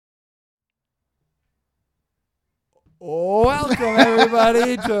Welcome,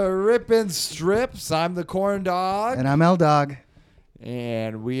 everybody, to Rippin' Strips. I'm the Corn Dog. And I'm L-Dog.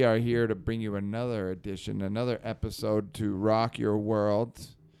 And we are here to bring you another edition, another episode to rock your world.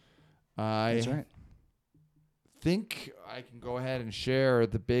 That's right. Think I can go ahead and share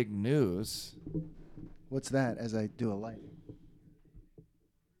the big news. What's that as I do a light?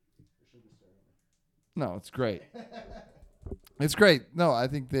 No, it's great. It's great. No, I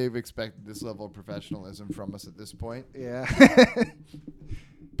think they've expected this level of professionalism from us at this point. Yeah.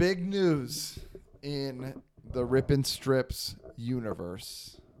 Big news in the Rippin' Strips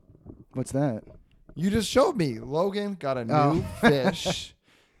universe. What's that? You just showed me. Logan got a new fish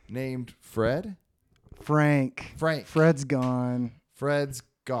named Fred. Frank. Fred's gone. Fred's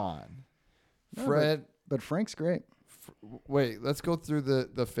gone. No, Fred. But Frank's great. Wait, let's go through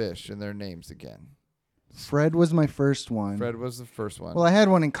the fish and their names again. Fred was my first one. Fred was the first one. Well, I had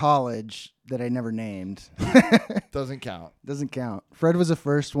one in college that I never named. Doesn't count. Doesn't count. Fred was the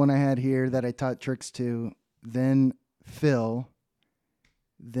first one I had here that I taught tricks to. Then Phil.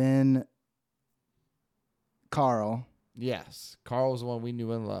 Then Carl. Yes. Carl was the one we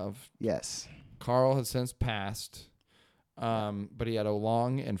knew and loved. Yes. Carl has since passed, but he had a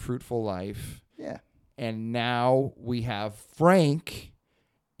long and fruitful life. Yeah. And now we have Frank.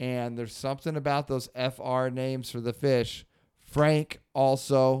 And there's something about those FR names for the fish. Frank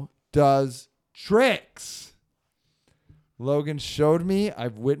also does tricks. Logan showed me.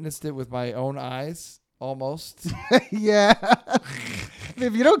 I've witnessed it with my own eyes, almost. Yeah.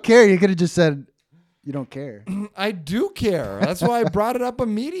 If you don't care, you could have just said you don't care. I do care. That's why I brought it up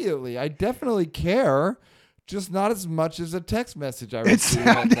immediately. I definitely care, just not as much as a text message I received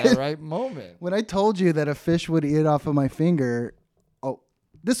at that right moment. When I told you that a fish would eat off of my finger,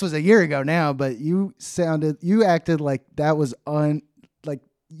 this was a year ago now, but you acted like that was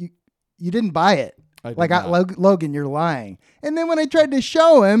you didn't buy it. Logan, you're lying. And then when I tried to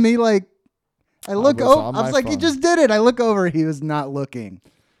show him, I was like, he just did it. I look over, he was not looking.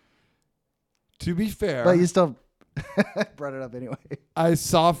 To be fair, but you still brought it up anyway. I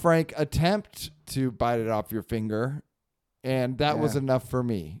saw Frank attempt to bite it off your finger, and that was enough for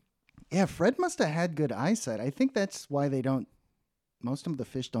me. Yeah, Fred must have had good eyesight. I think that's why most of the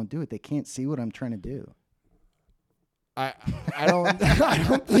fish don't do it. They can't see what I'm trying to do. I don't I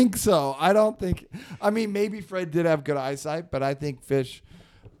don't think so. Maybe Fred did have good eyesight, but I think fish,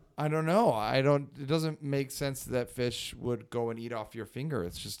 I don't know. It doesn't make sense that fish would go and eat off your finger.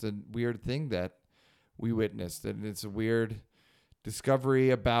 It's just a weird thing that we witnessed, and it's a weird discovery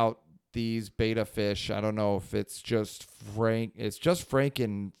about these beta fish. I don't know if it's just Frank. It's just Frank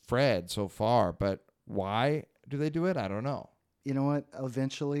and Fred so far, but why do they do it? I don't know. You know what?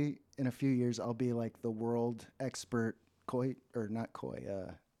 Eventually, in a few years, I'll be like the world expert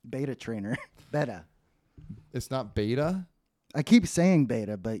beta trainer. Beta. It's not beta? I keep saying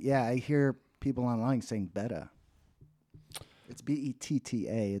beta, but yeah, I hear people online saying beta. It's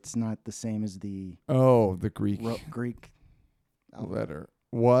B-E-T-T-A. It's not the same as the... Oh, the Greek letter.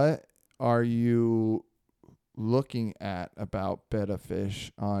 What are you looking at about betta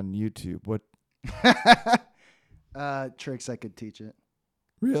fish on YouTube? What... Tricks I could teach it.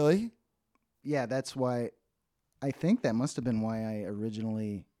 Really? Yeah, that's why. I think that must have been why I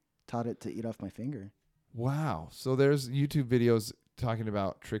originally taught it to eat off my finger. Wow. So there's YouTube videos talking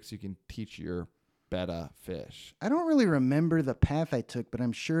about tricks you can teach your betta fish. I don't really remember the path I took, but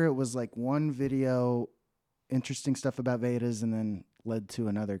I'm sure it was like one video, interesting stuff about betas, and then led to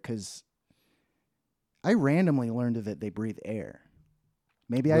another, because I randomly learned that they breathe air.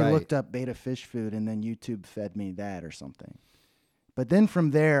 Maybe I looked up beta fish food and then YouTube fed me that or something. But then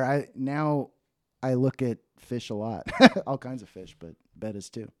from there, I look at fish a lot. All kinds of fish, but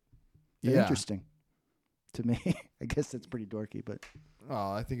betas too. They're interesting to me. I guess that's pretty dorky, but...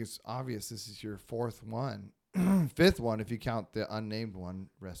 Oh, I think it's obvious this is your fourth one. Fifth one, if you count the unnamed one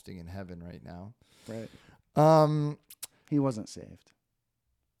resting in heaven right now. Right. He wasn't saved.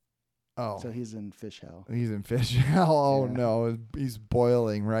 Oh. So he's in fish hell. He's in fish hell. Oh, yeah. No. He's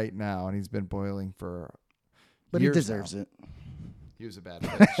boiling right now, and he's been boiling for But years he deserves now. it. He was a bad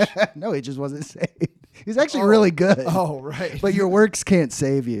fish. No, he just wasn't saved. He's actually really good. Oh, right. But your works can't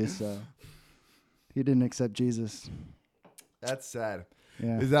save you, so he didn't accept Jesus. That's sad.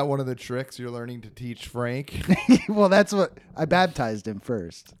 Yeah. Is that one of the tricks you're learning to teach Frank? Well, that's what I baptized him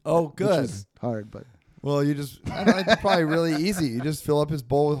first. Oh, good. Which is hard, but... Well, it's probably really easy. You just fill up his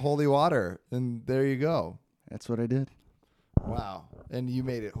bowl with holy water, and there you go. That's what I did. Wow. And you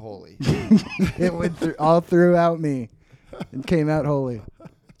made it holy. It went all throughout me and came out holy.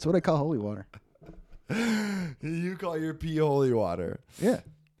 That's what I call holy water. You call your pee holy water. Yeah.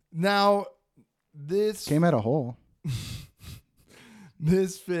 Now, this... Came out a hole.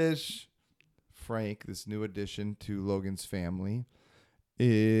 This fish, Frank, this new addition to Logan's family,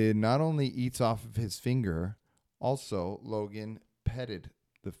 it not only eats off of his finger, also Logan petted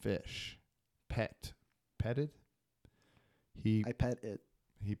the fish. Petted? I pet it.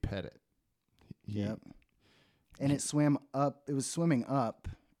 He pet it. Yep. And it swam up. It was swimming up,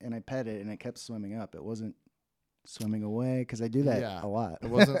 and I pet it, and it kept swimming up. It wasn't swimming away because I do that a lot.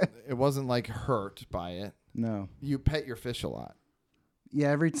 It wasn't like hurt by it. No. You pet your fish a lot.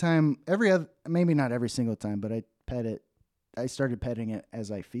 Yeah, maybe not every single time, but I pet it. I started petting it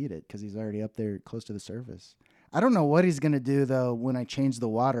as I feed it because he's already up there close to the surface. I don't know what he's going to do, though, when I change the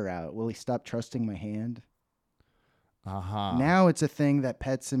water out. Will he stop trusting my hand? Uh-huh. Now it's a thing that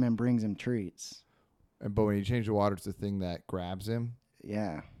pets him and brings him treats. But when you change the water, it's the thing that grabs him.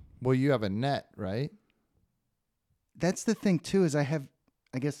 Yeah. Well, you have a net, right? That's the thing, too, is I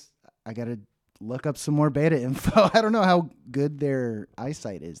guess I got to look up some more beta info. I don't know how good their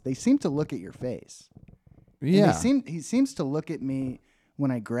eyesight is. They seem to look at your face. Yeah. He seems to look at me when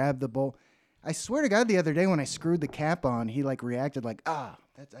I grab the bowl. I swear to God, the other day when I screwed the cap on, he like reacted like, I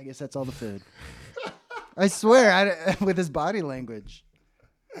guess that's all the food. I swear, with his body language.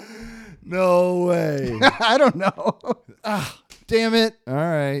 No way. I don't know. Damn it. All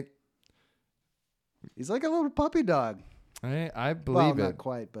right. He's like a little puppy dog. I believe Not it.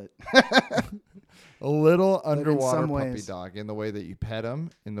 quite, but A little in underwater some puppy ways. dog in the way that you pet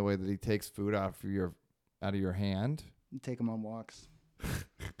him, in the way that he takes food out of your hand. you take him on walks.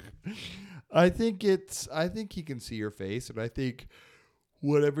 I think he can see your face, and I think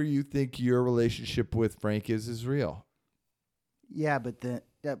whatever you think your relationship with Frank is real. Yeah,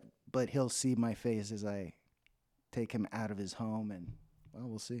 but he'll see my face as I take him out of his home, and well,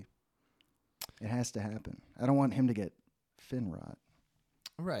 we'll see. It has to happen. I don't want him to get fin rot.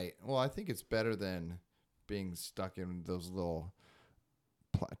 Right. Well, I think it's better than being stuck in those little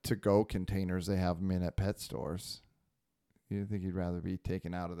to-go containers they have them in at pet stores. You think he'd rather be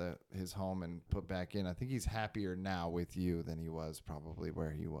taken out of his home and put back in? I think he's happier now with you than he was probably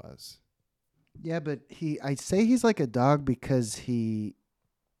where he was. Yeah, but I say he's like a dog because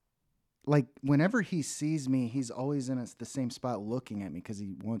like whenever he sees me, he's always in the same spot looking at me because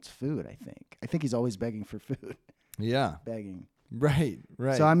he wants food, I think he's always begging for food. Yeah. Begging. Right.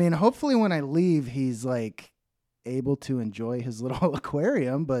 So, I mean, hopefully when I leave, he's like able to enjoy his little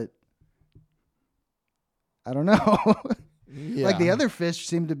aquarium, but I don't know. Yeah. Like the other fish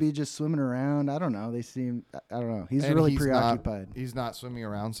seem to be just swimming around. I don't know. I don't know. He's really preoccupied. He's not swimming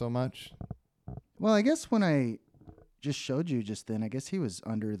around so much. Well, I guess when I just showed you just then, I guess he was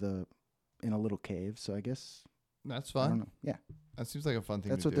in a little cave. So I guess That's I don't fun. know. Yeah, That seems like a fun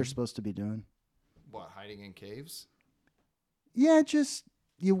thing that's to what do. they're supposed to be doing. What, hiding in caves? Yeah, just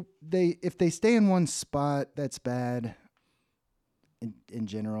if they stay in one spot, that's bad. In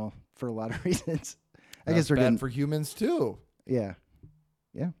general, for a lot of reasons. I guess we're bad getting for humans too. yeah,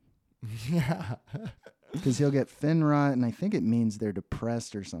 Yeah. because he'll get fin rot, and I think it means they're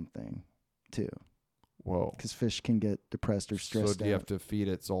depressed or something too. Whoa. Because fish can get depressed or stressed So do you out. have to feed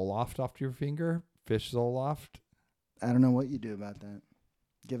it Zoloft off your finger? Fish Zoloft? I don't know what you do about that.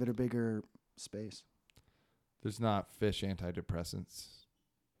 Give it a bigger space. There's not fish antidepressants.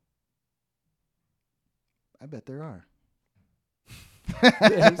 I bet there are.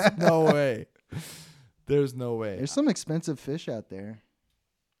 There's no way. There's no way. There's some expensive fish out there.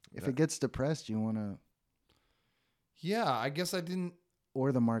 If it gets depressed, you want to... Yeah, I guess I didn't.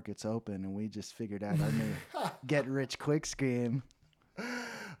 Or the market's open and we just figured out our new get-rich-quick scheme.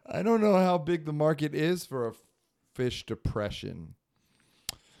 I don't know how big the market is for a fish depression.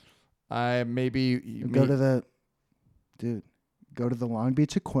 Go to the Long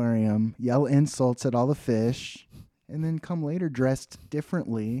Beach Aquarium, yell insults at all the fish, and then come later dressed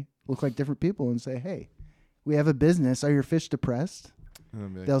differently, look like different people, and say, hey, we have a business. Are your fish depressed?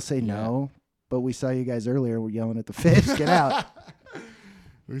 Like, They'll say no, but we saw you guys earlier. We're yelling at the fish. Get out.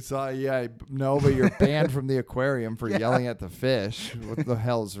 We saw, no, but you're banned from the aquarium for yelling at the fish. What the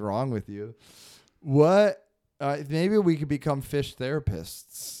hell is wrong with you? What? Maybe we could become fish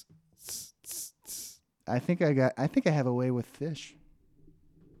therapists. I think I have a way with fish,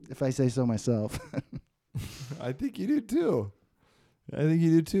 if I say so myself. I think you do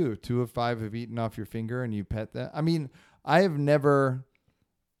too. 2 of 5 have eaten off your finger and you pet that. I mean, I have never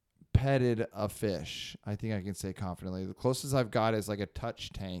petted a fish. I think I can say confidently. The closest I've got is like a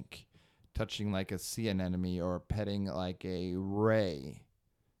touch tank, touching like a sea anemone or petting like a ray.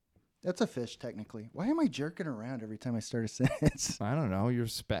 That's a fish, technically. Why am I jerking around every time I start a sentence? I don't know. You're a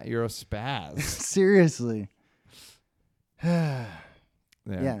spaz. Seriously. There.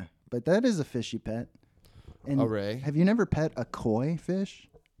 Yeah, but that is a fishy pet. And array. have you never pet a koi fish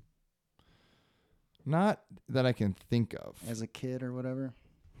Not that I can think of. as a kid or whatever?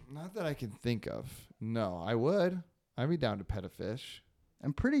 Not that I can think of. No, I would. I'd be down to pet a fish.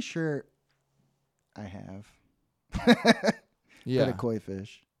 I'm pretty sure I have. Yeah. Pet a koi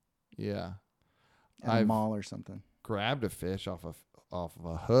fish Yeah. at a I've mall or something. grabbed a fish off of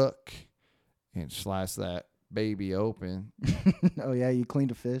a hook and sliced that baby open. Oh, yeah, you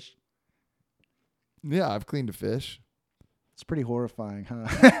cleaned a fish? Yeah, I've cleaned a fish. It's pretty horrifying,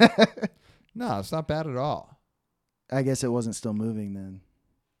 huh? No, it's not bad at all. I guess it wasn't still moving then.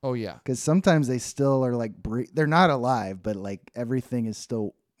 Oh yeah. Because sometimes they still are like, they're not alive, but like everything is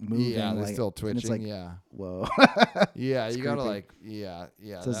still moving. Yeah, they're like, still and it's twitching. like, Yeah. whoa. Yeah, It's you gotta creepy. like, yeah.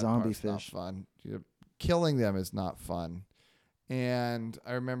 It's a that zombie part's not fish. fun. Killing them is not fun. And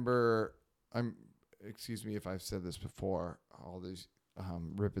I remember, excuse me if I've said this before. All these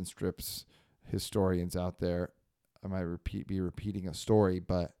rip and strips historians out there, I might be repeating a story,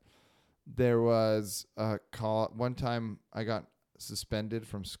 but there was a call one time. I got suspended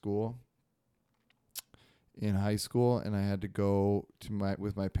from school in high school, and I had to go to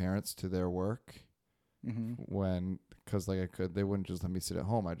with my parents to their work. Mm-hmm. Because like they wouldn't just let me sit at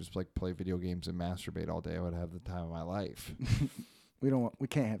home. I just like play video games and masturbate all day. I would have the time of my life. We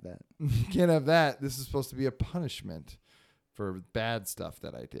can't have that. You can't have that. This is supposed to be a punishment for bad stuff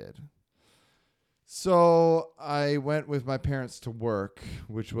that I did. So I went with my parents to work,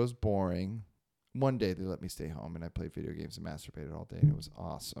 which was boring. One day they let me stay home, and I played video games and masturbated all day, and it was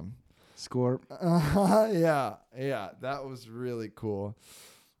awesome. Score. Yeah, that was really cool.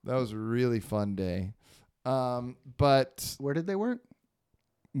 That was a really fun day. But Where did they work?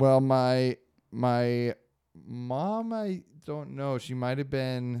 well, my mom, I don't know. She might have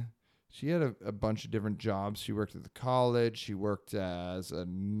been. She had a bunch of different jobs. She worked at the college. She worked as a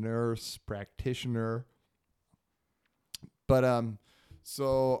nurse practitioner. But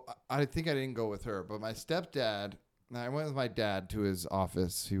so I think I didn't go with her. But my stepdad, I went with my dad to his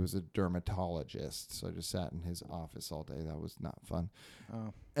office. He was a dermatologist, so I just sat in his office all day. That was not fun.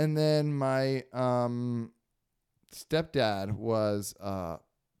 Oh. And then my stepdad was a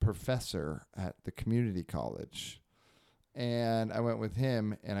professor at the community college. And I went with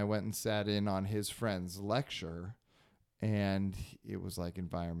him, and I went and sat in on his friend's lecture, and it was like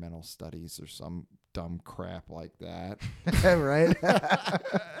environmental studies or some dumb crap like that. Right?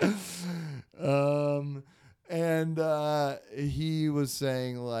 And he was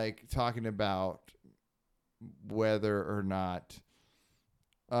saying, like, talking about whether or not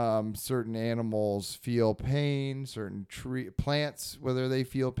certain animals feel pain, certain plants, whether they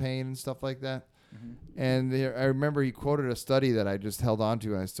feel pain and stuff like that. Mm-hmm. And I remember he quoted a study that I just held on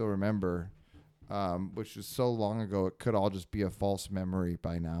to, and I still remember, which was so long ago it could all just be a false memory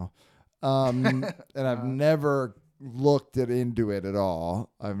by now. And I've never looked into it at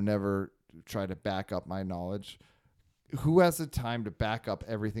all. I've never tried to back up my knowledge. Who has the time to back up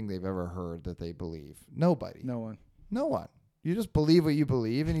everything they've ever heard that they believe? Nobody. No one. No one. You just believe what you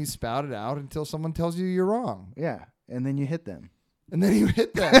believe, and you spout it out until someone tells you you're wrong. Yeah. And then you hit them. And then you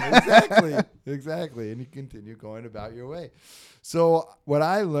hit them. Exactly. Exactly. And you continue going about your way. So what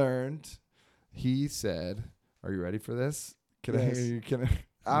I learned, he said, are you ready for this? Yes.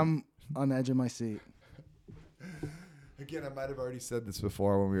 I'm on the edge of my seat. Again, I might have already said this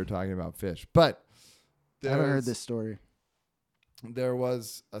before when we were talking about fish, but I haven't heard this story. There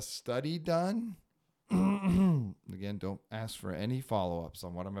was a study done. Again, don't ask for any follow-ups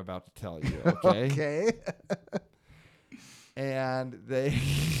on what I'm about to tell you, okay? Okay. And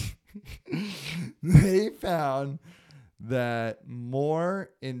they found that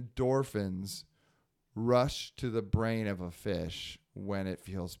more endorphins rush to the brain of a fish when it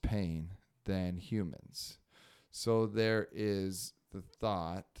feels pain than humans. So there is the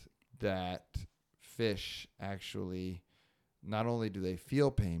thought that fish actually, not only do they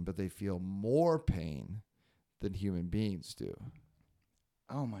feel pain, but they feel more pain than human beings do.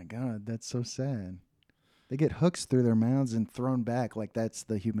 Oh my God, that's so sad. They get hooks through their mouths and thrown back like that's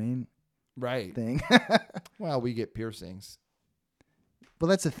the humane Right. thing. Well, we get piercings. Well,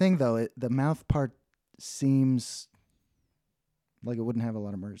 that's the thing, though. The mouth part seems like it wouldn't have a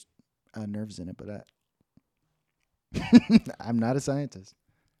lot of nerves in it, but I'm not a scientist.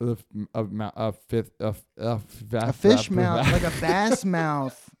 A fish mouth, like a bass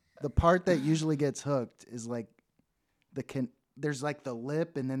mouth, the part that usually gets hooked is like there's like the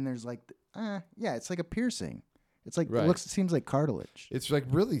lip, and then there's like it's like a piercing. It's like Right. it seems like cartilage. It's like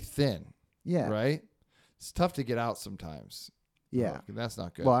really thin, Yeah. right? It's tough to get out sometimes. Yeah. Oh, that's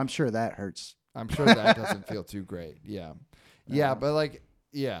not good. Well, I'm sure that hurts. I'm sure that doesn't feel too great. Yeah. Yeah, but like,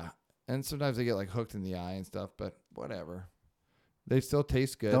 yeah. And sometimes they get like hooked in the eye and stuff, but whatever. They still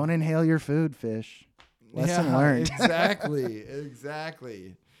taste good. Don't inhale your food, fish. Lesson learned. Exactly.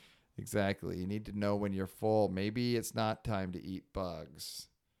 You need to know when you're full. Maybe it's not time to eat bugs.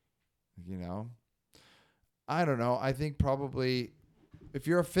 You know? I don't know. I think probably if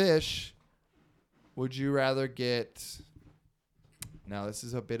you're a fish, would you rather get... Now, this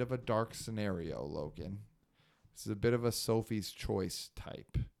is a bit of a dark scenario, Logan. This is a bit of a Sophie's Choice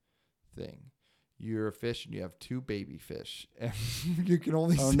type thing. You're a fish and you have 2 baby fish, and you can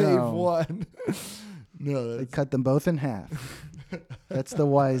only save one. No, they cut them both in half. That's the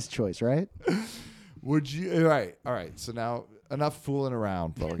wise choice, right? Would you? All right. So now enough fooling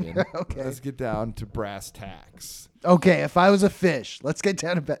around, Logan. Okay. Let's get down to brass tacks. Okay, if I was a fish, let's get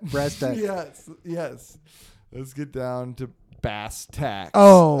down to brass tacks. Yes. Let's get down to bass tacks.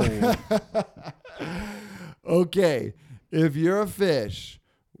 Oh. Okay. If you're a fish,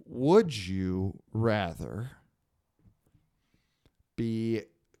 would you rather be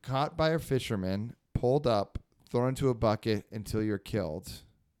caught by a fisherman, pulled up, thrown into a bucket until you're killed,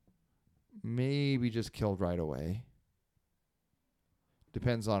 maybe just killed right away?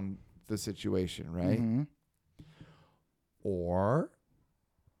 Depends on the situation, right? Mm-hmm. Or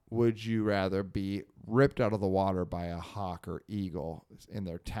would you rather be ripped out of the water by a hawk or eagle in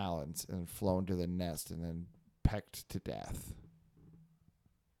their talons and flown to the nest and then pecked to death?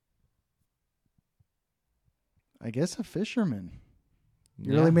 I guess a fisherman.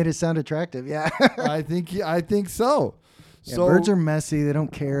 You really made it sound attractive. Yeah. I think so. Yeah, So birds are messy. They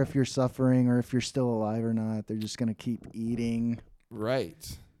don't care if you're suffering or if you're still alive or not. They're just going to keep eating.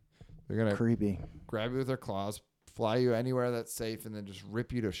 right. They're going to Creepy. grab you with their claws, fly you anywhere that's safe, and then just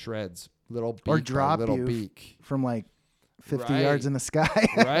rip you to shreds. Little beak Or by drop little you beak. From like 50 Right. yards in the sky.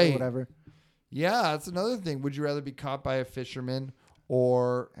 Right. Or whatever. Yeah, that's another thing. Would you rather be caught by a fisherman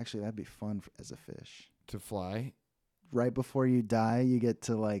or Actually, that'd be fun as a fish. to fly? Right before you die, you get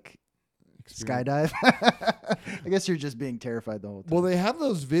to like Experience- skydive. I guess you're just being terrified the whole time. Well, they have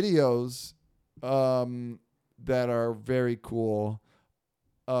those videos that are very cool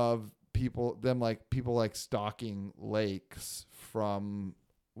of people stalking lakes from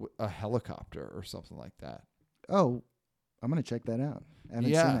a helicopter or something like that. Oh, I'm going to check that out. I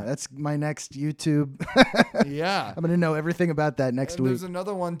haven't Yeah. seen that. That's my next YouTube. Yeah. I'm going to know everything about that next And week. there's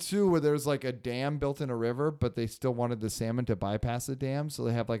another one too where there's like a dam built in a river, but they still wanted the salmon to bypass the dam, so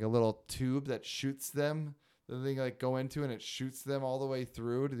they have like a little tube that shoots them that they like go into, and it shoots them all the way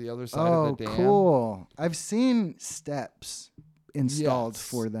through to the other side of the dam. Cool. I've seen steps installed Yes.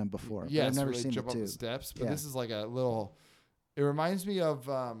 for them before. but Yes, I've never where they seen jump the up the tube. steps, but Yeah. this is like a little. It reminds me of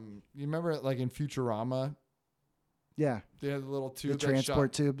you remember like in Futurama, Yeah, they had the little the tube that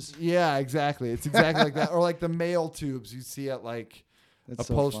transport shot. tubes. Yeah, exactly. It's exactly like that, or like the mail tubes you see at like That's a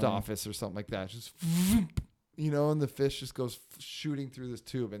so post funny. office or something like that. Just and the fish just goes shooting through this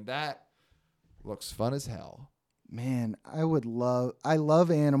tube, and that looks fun as hell. Man, I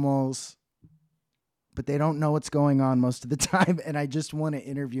love animals, but they don't know what's going on most of the time, and I just want to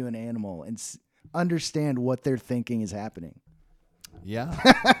interview an animal and understand what they're thinking is happening. Yeah,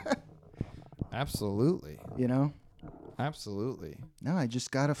 absolutely, You know? absolutely. No, I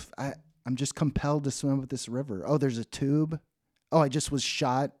just gotta. I'm just compelled to swim with this river. Oh, there's a tube. Oh, I just was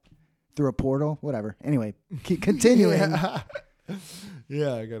shot through a portal. Whatever. Anyway, keep continuing.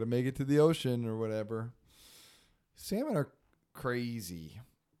 Yeah, I got to make it to the ocean or whatever. Salmon are crazy.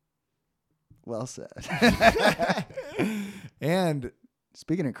 Well said. And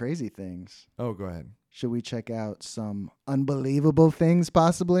Speaking of crazy things, go ahead. should we check out some unbelievable things,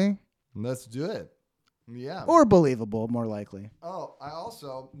 possibly, Let's do it. Yeah. or believable, more likely? Oh, I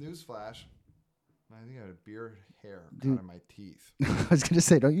also newsflash. I think I had a beard hair Dude. out of my teeth. I was gonna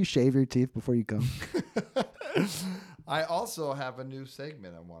say, don't you shave your teeth before you come? I also have a new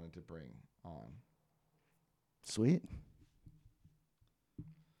segment I wanted to bring on. Sweet.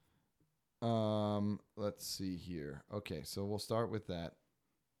 Let's see here. Okay, so we'll start with that.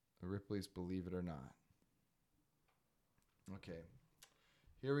 Ripley's Believe It or Not. Okay.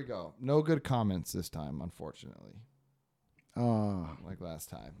 Here we go. No good comments this time, unfortunately. Oh, Like last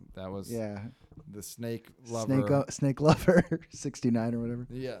time. That was yeah. the snake lover. Snake lover, 69 or whatever.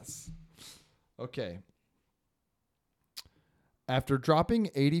 Yes. Okay. After dropping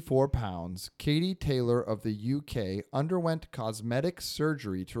 84 pounds, Katie Taylor of the UK underwent cosmetic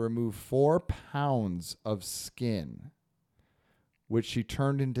surgery to remove 4 pounds of skin, which she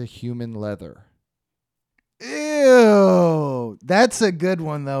turned into human leather. Ew. That's a good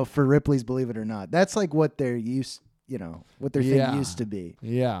one though for Ripley's Believe It or Not. That's like what they're what their Yeah. thing used to be.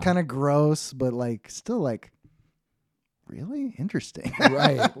 Yeah. Kind of gross, but like still like Really interesting.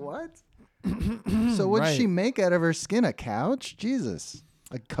 Right. What? So what'd she Right. make out of her skin? A couch? Jesus.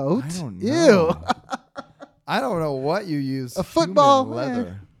 A coat? I don't Ew. know. I don't know what you use. A football? Human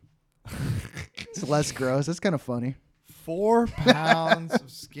leather. It's less gross. That's kind of funny. 4 pounds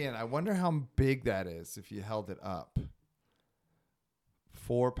of skin. I wonder how big that is if you held it up.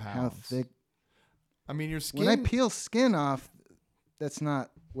 4 pounds. How thick? I mean, your skin. When I peel skin off, that's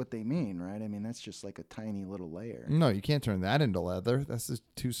not what they mean, right? I mean, that's just like a tiny little layer. No, you can't turn that into leather. That's just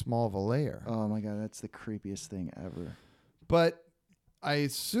too small of a layer. Oh my God, that's the creepiest thing ever. But I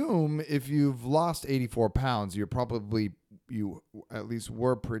assume if you've lost 84 pounds, you at least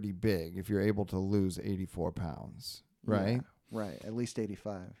were pretty big if you're able to lose 84 pounds, right? Yeah, right. At least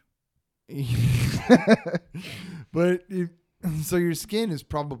 85. But so your skin is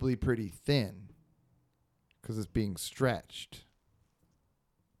probably pretty thin because it's being stretched.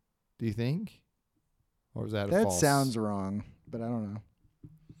 Do you think? Or is that a That false? sounds wrong, but I don't know.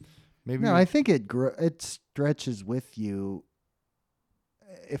 Maybe. No, I think it stretches with you.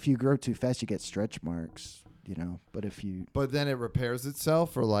 If you grow too fast, you get stretch marks, you know. But if you, But then it repairs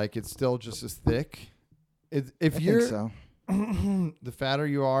itself, or like it's still just as thick. If I you're think so. the fatter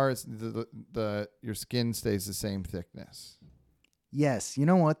you are, it's your skin stays the same thickness. Yes. You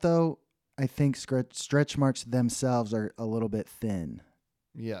know what though? I think stretch marks themselves are a little bit thin,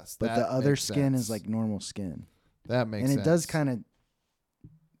 Yes, but the that other makes skin sense. is like normal skin, That makes and sense. it does kind of.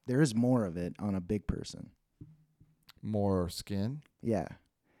 There is more of it on a big person. more skin. Yeah.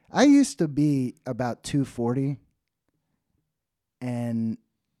 I used to be about 240. And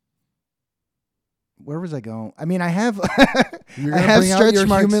where was I going? I mean, I have You're I gonna have bring out stretch your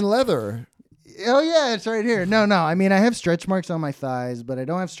marks. human leather. Oh yeah, it's right here. No. I mean, I have stretch marks on my thighs, but I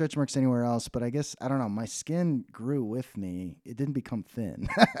don't have stretch marks anywhere else, but I guess I don't know, my skin grew with me. It didn't become thin.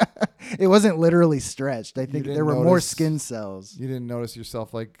 It wasn't literally stretched. I think didn't there were more notice- skin cells. You didn't notice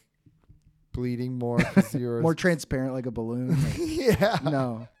yourself like bleeding more because you're More transparent like a balloon. Like, yeah.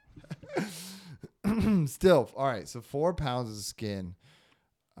 no. Still, all right. So 4 pounds of skin.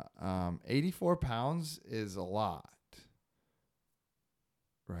 84 pounds is a lot,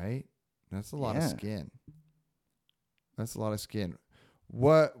 right? That's a lot of Yeah. skin. That's a lot of skin.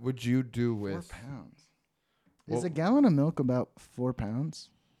 What would you do 4 with? pounds. Well- Is a gallon of milk about 4 pounds?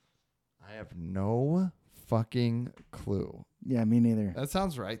 I have no fucking clue. Yeah, me neither. That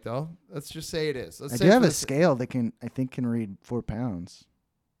sounds right, though. Let's just say it is. Let's I say do have for a the scale that I think can read 4 pounds.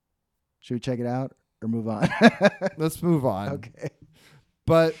 Should we check it out or move on? Let's move on. Okay.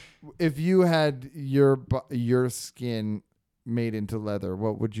 But if you had your skin made into leather,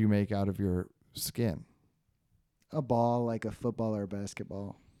 what would you make out of your skin? A ball, like a football or a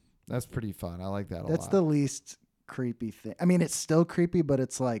basketball. That's pretty fun. I like that a That's lot. the least creepy thing. I mean, it's still creepy, but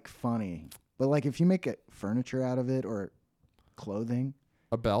it's like funny. But like if you make furniture out of it or clothing,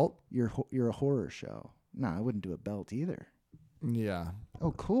 A belt? you're a horror show. No, I wouldn't do a belt either. Yeah.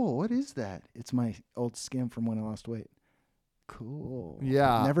 Oh, cool. What is that? It's my old skin from when I lost weight. Cool.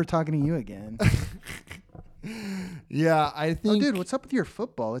 Yeah. Never talking to you again. Yeah, I Oh, think. dude, what's up with your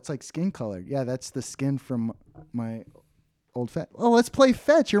football? It's like skin colored. Yeah, that's the skin from my old fetch. Oh, let's play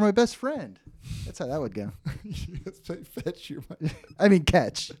fetch. You're my best friend. That's how that would go. Let's play fetch your money. I mean,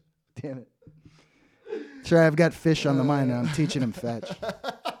 catch. Damn it. Sure, I've got fish on the mind, and I'm teaching him fetch.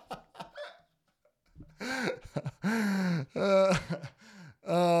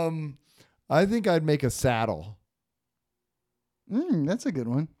 I think I'd make a saddle. That's a good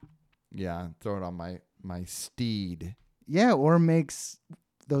one. Yeah, throw it on my steed. Yeah, or makes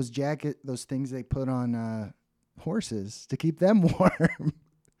those those things they put on horses to keep them warm.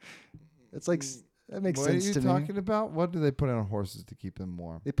 It's like that makes What sense are you to me. talking about? What do they put on horses to keep them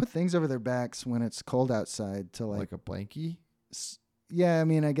warm? They put things over their backs when it's cold outside to Like a blankie? Yeah, I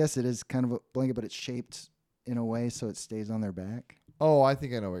mean, I guess it is kind of a blanket, but it's shaped in a way so it stays on their back. Oh, I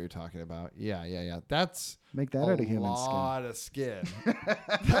think I know what you're talking about. Yeah. That's Make that a out of human skin. lot of skin.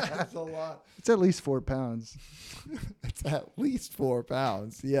 That's a lot. It's at least 4 pounds. It's at least 4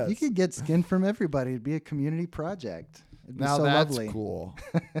 pounds. Yes. You could get skin from everybody. It'd be a community project. It'd be Now so that's lovely. cool.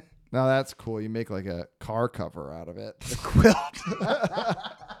 Now that's cool. You make like a car cover out of it. A quilt.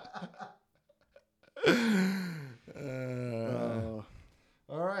 Oh.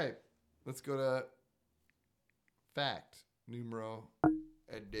 All right. Let's go to fact numero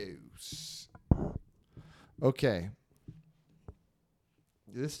dos. Okay.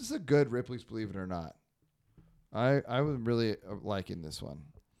 This is a good Ripley's Believe It or Not. I was really liking this one.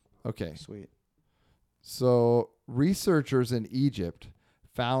 Okay. Sweet. So researchers in Egypt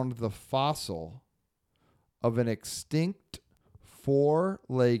found the fossil of an extinct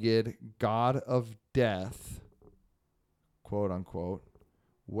 4-legged god of death quote unquote,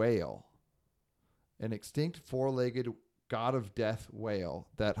 whale, an extinct four-legged god of death whale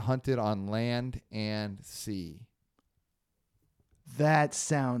that hunted on land and sea. That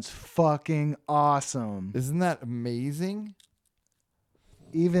sounds fucking awesome. Isn't that amazing?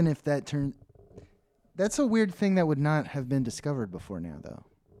 Even if that turned... That's a weird thing that would not have been discovered before now, though.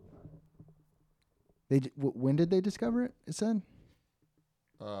 When did they discover it, it said?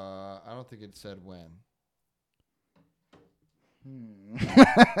 I don't think it said when.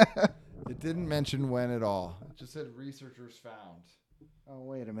 It didn't mention when at all. It just said researchers found. Oh,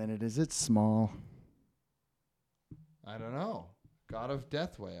 wait a minute. Is it small? I don't know. God of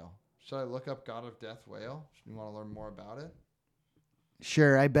Death Whale. Should I look up God of Death Whale? You want to learn more about it?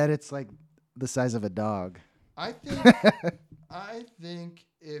 Sure. I bet it's like the size of a dog. I think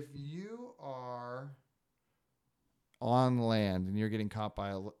if you are on land and you're getting caught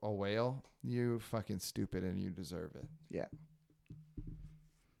by a whale, you fucking stupid and you deserve it. Yeah.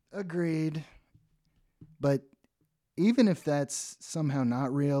 Agreed. But even if that's somehow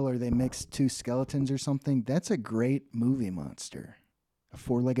not real or they mix two skeletons or something, that's a great movie monster. A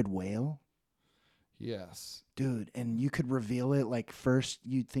four-legged whale? Yes. Dude, and you could reveal it like first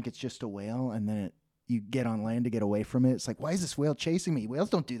you'd think it's just a whale and then you get on land to get away from it. It's like, why is this whale chasing me? Whales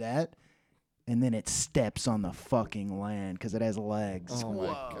don't do that. And then it steps on the fucking land because it has legs. Oh, Whoa.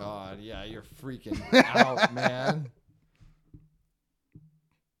 my God. Yeah, you're freaking out, man.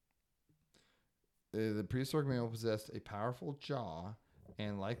 The prehistoric mammal possessed a powerful jaw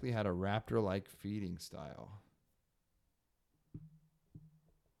and likely had a raptor-like feeding style.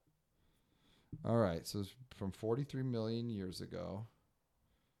 All right, so it's from 43 million years ago.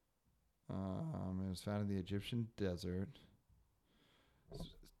 It was found in the Egyptian desert.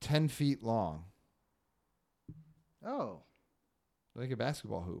 10 feet long, Oh, like a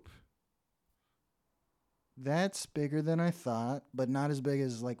basketball hoop. that's bigger than I thought, but not as big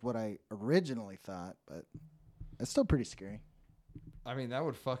as like what I originally thought, but that's still pretty scary. I mean, that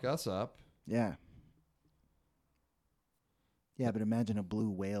would fuck us up. Yeah. Yeah, but imagine a blue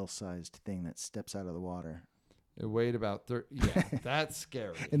whale-sized thing that steps out of the water. It weighed about 30. Yeah, that's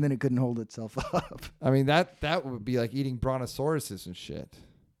scary. And then it couldn't hold itself up. I mean, that would be like eating brontosauruses and shit.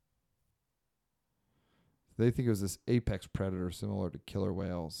 They think it was this apex predator similar to killer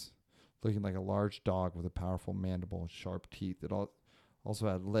whales, looking like a large dog with a powerful mandible and sharp teeth. It also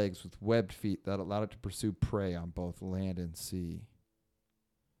had legs with webbed feet that allowed it to pursue prey on both land and sea.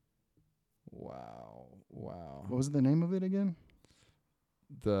 Wow. What was the name of it again?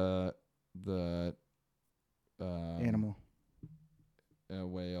 The Animal.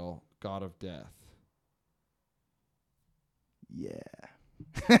 whale, god of death. Yeah.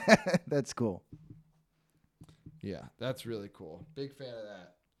 That's cool. Yeah, that's really cool. Big fan of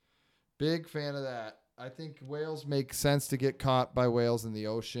that. Big fan of that. I think whales make sense to get caught by whales in the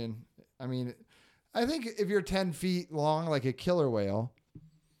ocean. I mean, I think if you're 10 feet long, like a killer whale,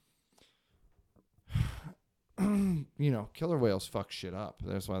 killer whales fuck shit up.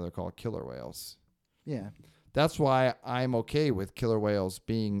 That's why they're called killer whales. Yeah. That's why I'm okay with killer whales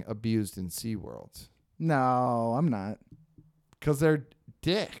being abused in SeaWorld. No, I'm not. Because they're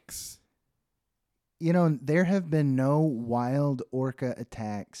dicks. You know, there have been no wild orca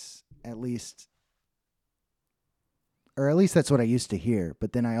attacks, at least that's what I used to hear.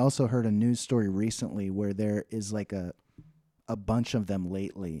 But then I also heard a news story recently where there is like a bunch of them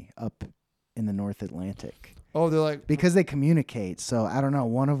lately up in the North Atlantic. Oh, they're like... Because they communicate. So, I don't know.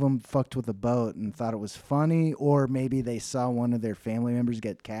 One of them fucked with a boat and thought it was funny. Or maybe they saw one of their family members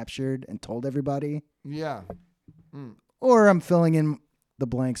get captured and told everybody. Yeah. Mm. Or I'm filling in the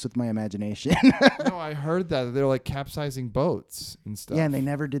blanks with my imagination. No, I heard that. They're like capsizing boats and stuff. Yeah, and they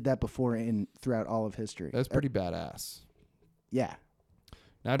never did that before throughout all of history. That's pretty badass. Yeah.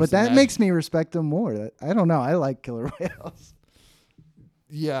 Now But that makes me respect them more. I don't know. I like killer whales.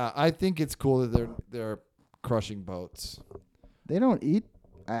 Yeah, I think it's cool that they're crushing boats. They don't eat.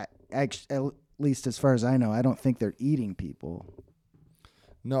 At least as far as I know, I don't think they're eating people.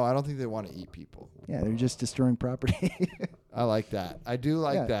 No, I don't think they want to eat people. Yeah, they're just destroying property. I like that. I do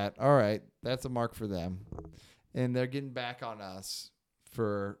like that. All right, that's a mark for them. And they're getting back on us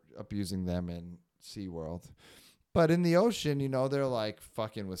for abusing them in SeaWorld. But in the ocean, they're like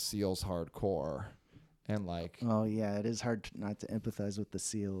fucking with seals hardcore. And like... Oh, yeah, it is hard not to empathize with the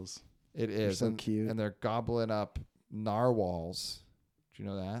seals. It is. They're so cute. And they're gobbling up narwhals. Do you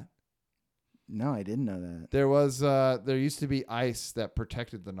know that? No, I didn't know that. There used to be ice that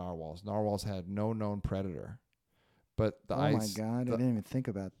protected the narwhals. Narwhals had no known predator. But the ice... Oh, my God. I didn't even think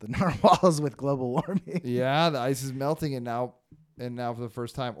about the narwhals with global warming. Yeah, the ice is melting, and now and now for the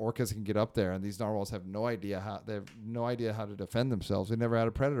first time, orcas can get up there, and these narwhals have no idea how to defend themselves. They never had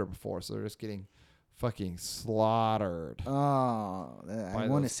a predator before, so they're just getting fucking slaughtered. Oh, I By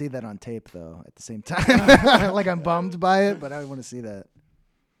want to those- see that on tape though. At the same time, like I'm bummed by it, but I want to see that.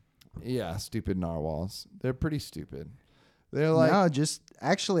 Yeah, stupid narwhals. They're pretty stupid. They're like, No, just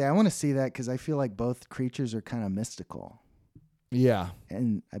actually, I want to see that because I feel like both creatures are kind of mystical, yeah.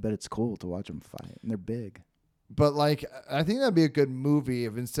 and I bet it's cool to watch them fight. And they're big. But like, I think that'd be a good movie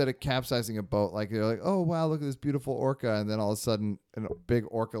if instead of capsizing a boat, like they're like, oh wow, look at this beautiful orca, and then all of a sudden, a big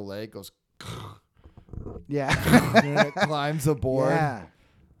orca leg goes, Yeah. and it climbs aboard. Yeah.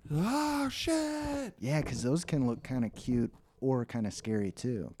 Oh shit! Yeah, because those can look kind of cute or kind of scary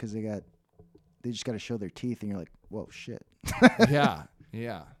too. Because they just got to show their teeth, and you're like, whoa, shit. Yeah,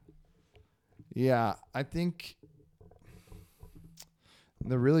 yeah, yeah. I think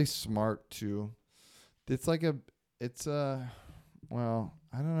they're really smart too. Well,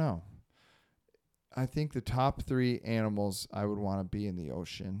 I don't know. I think the top 3 animals I would want to be in the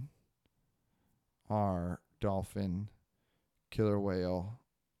ocean are dolphin, killer whale,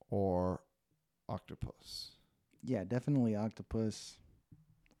 or octopus. Yeah, definitely octopus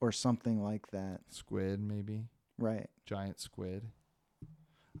or something like that. Squid, maybe. Right. Giant squid.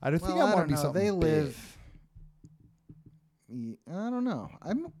 I don't think Well, I I want to don't be know. something They big. live. I don't know.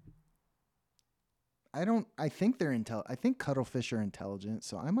 I think they're I think cuttlefish are intelligent,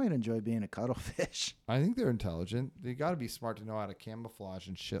 so I might enjoy being a cuttlefish. I think they're intelligent. They got to be smart to know how to camouflage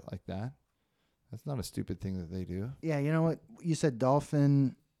and shit like that. That's not a stupid thing that they do. Yeah, you know what? You said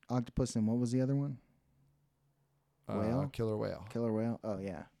dolphin, octopus, and what was the other one? Whale? Killer whale. Killer whale? Oh,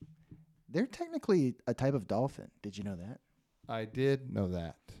 yeah. They're technically a type of dolphin. Did you know that? I did know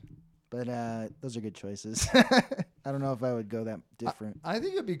that. But those are good choices. I don't know if I would go that different. I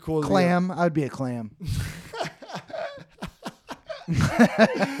think it'd be cool. Clam. I would be a clam.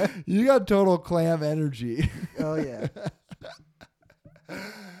 You got total clam energy. Oh, yeah.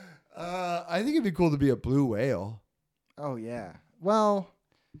 I think it'd be cool to be a blue whale. Oh, yeah. Well,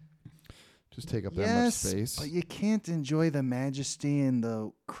 Just take up that much yes, space. but you can't enjoy the majesty and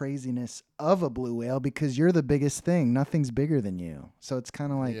the craziness of a blue whale because you're the biggest thing. Nothing's bigger than you. So it's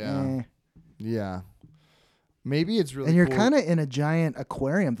kind of like, Yeah. Yeah. Maybe it's really And you're cool. kind of in a giant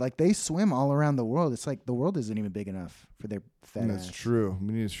aquarium. Like they swim all around the world. It's like the world isn't even big enough for their fat That's ass. true.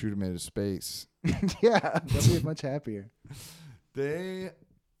 We need to shoot them into space. Yeah, they'll be much happier. It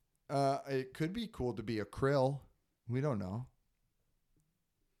could be cool to be a krill. We don't know.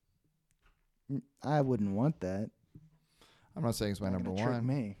 I wouldn't want that. I'm not saying it's my Not number gonna trick one.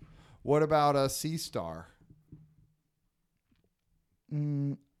 me. What about a sea star?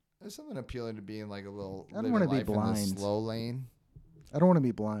 Mm, There's something appealing to being like a little. I don't living wanna be life in the blind. slow lane. I don't want to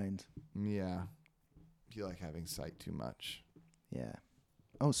be blind. Yeah. If you like having sight too much. Yeah.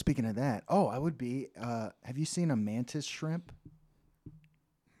 Oh, speaking of that. Oh, I would be. Have you seen a mantis shrimp?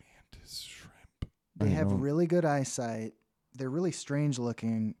 Mantis shrimp. They I have don't- really good eyesight. They're really strange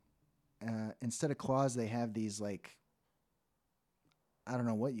looking. Instead of claws, they have these like, I don't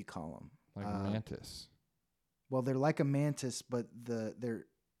know what you call them. like a mantis. Well, they're like a mantis, but their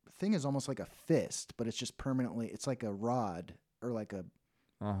thing is almost like a fist, but it's just permanently. It's like a rod or like a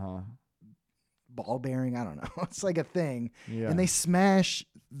Uh-huh. ball bearing. I don't know. It's like a thing, Yeah. and they smash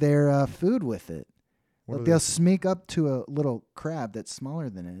their food with it. What Like are they'll they- sneak up to a little crab that's smaller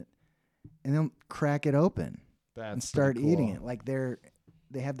than it, and they'll crack it open That's and start pretty eating cool. it. Like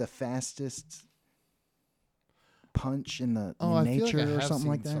they have the fastest punch in the Oh, I feel nature like I or have something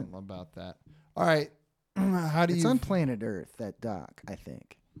like seen that. something about that. All right. How do It's you? on Planet Earth, that doc, I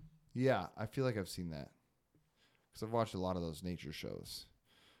think. Yeah, I feel like I've seen that because I've watched a lot of those nature shows.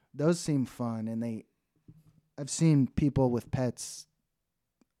 Those seem fun, and I've seen people with pets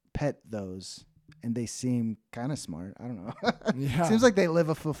pet those, and they seem kind of smart. I don't know. Yeah. Seems like they live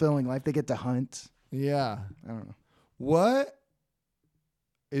a fulfilling life. They get to hunt. Yeah. I don't know. What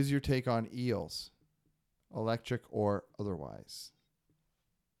is your take on eels, electric or otherwise?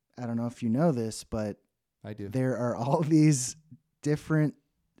 I don't know if you know this, but I do. there are all these different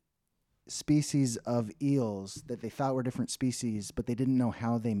species of eels that they thought were different species, but they didn't know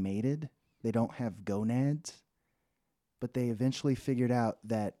how they mated. They don't have gonads, but they eventually figured out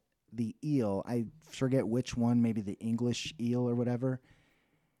that the eel, I forget which one, maybe the English eel or whatever,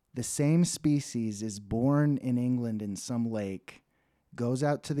 the same species is born in England in some lake, goes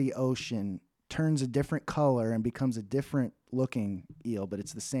out to the ocean, turns a different color and becomes a different looking eel, but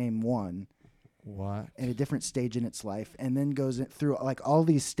it's the same one What? at a different stage in its life, and then goes through like all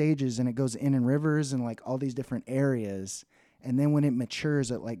these stages, and it goes in rivers and like all these different areas, and then when it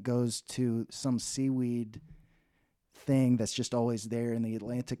matures, it like goes to some seaweed thing that's just always there in the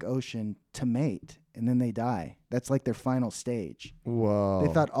Atlantic Ocean to mate, and then they die. That's like their final stage. Whoa.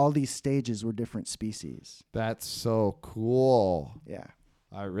 They thought all these stages were different species. That's so cool. Yeah.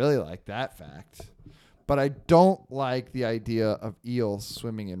 I really like that fact. But I don't like the idea of eels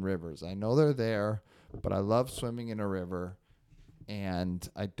swimming in rivers. I know they're there, but I love swimming in a river, and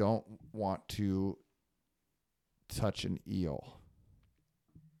I don't want to touch an eel.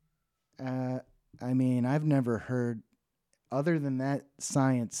 I mean, I've never heard, other than that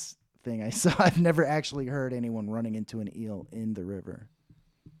science thing I saw, I've never actually heard anyone running into an eel in the river.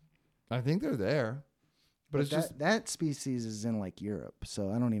 I think they're there. But it's just that species is in like Europe, so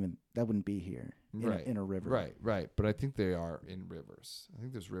that wouldn't be here in a river. Right. But I think they are in rivers. I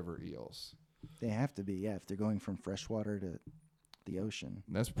think there's river eels. They have to be, yeah, if they're going from freshwater to the ocean.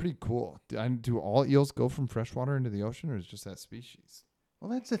 That's pretty cool. Do all eels go from freshwater into the ocean, or is it just that species? Well,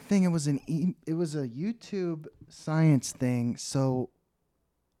 that's the thing. It was a YouTube science thing. So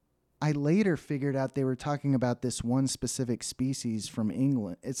I later figured out they were talking about this one specific species from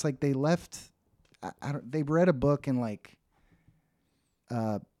England. It's like they left. They read a book and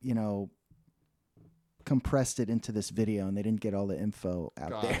compressed it into this video, and they didn't get all the info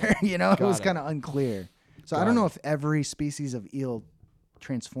out there. It was kind of unclear. So I don't know if every species of eel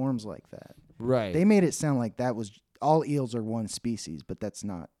transforms like that. Right. They made it sound like that was all eels are one species, but that's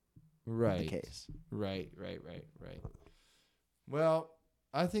not the case. Right. Well,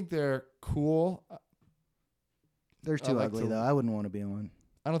 I think they're cool. They're too ugly, though. I wouldn't want to be one.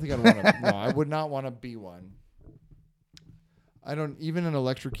 I don't think I'd want to. No, I would not want to be one. I don't. Even an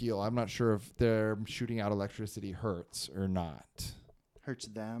electric eel, I'm not sure if they're shooting out electricity hurts or not. Hurts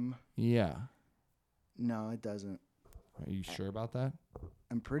them? Yeah. No, it doesn't. Are you sure about that?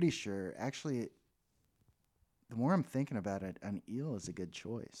 I'm pretty sure. Actually, the more I'm thinking about it, an eel is a good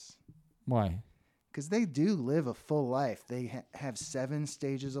choice. Why? Because they do live a full life. They have 7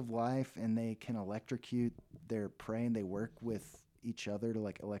 stages of life, and they can electrocute their prey, and they work with each other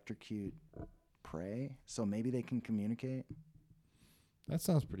to electrocute prey. So maybe they can communicate. That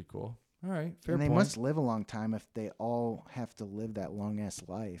sounds pretty cool. All right, fair point. And they point. must live a long time if they all have to live that long-ass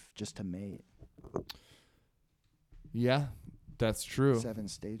life just to mate. Yeah, that's true. 7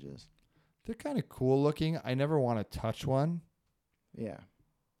 stages. They're kind of cool looking. I never want to touch one. Yeah.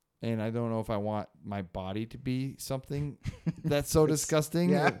 And I don't know if I want my body to be something that's so disgusting.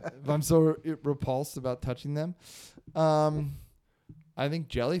 Yeah. If I'm so repulsed about touching them. I think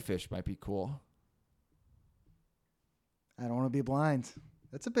jellyfish might be cool. I don't want to be blind.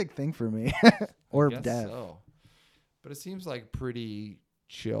 That's a big thing for me. Or deaf. So. But it seems like pretty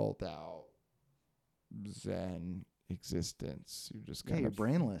chilled out Zen existence. You just kind you're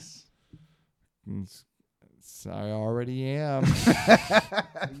brainless. I already am.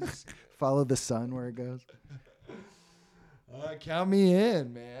 Just follow the sun where it goes. Count me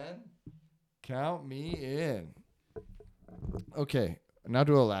in, man. Count me in. Okay, now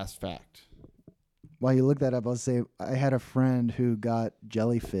to a last fact. While you look that up, I'll say I had a friend who got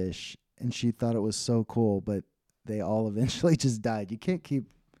jellyfish, and she thought it was so cool, but they all eventually just died. You can't keep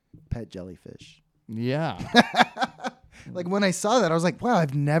pet jellyfish. Yeah. When I saw that, I was like, wow,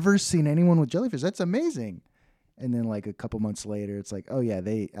 I've never seen anyone with jellyfish. That's amazing. And then a couple months later, it's like, oh, yeah,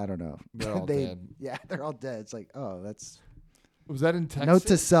 I don't know. They're all dead. Yeah, they're all dead. It's like, oh, that's. Was that in Texas? Note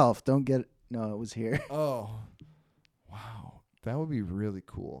to self, don't get. No, it was here. Oh, wow. That would be really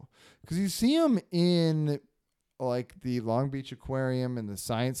cool. Because you see them in the Long Beach Aquarium, and the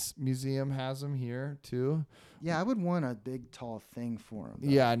Science Museum has them here too. Yeah, I would want a big, tall thing for them.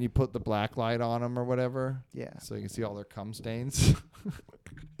 Yeah, and you put the black light on them or whatever. Yeah. So you can see all their cum stains.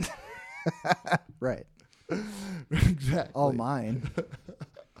 Right. Exactly. All mine.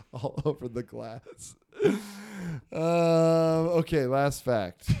 All over the glass. Okay, last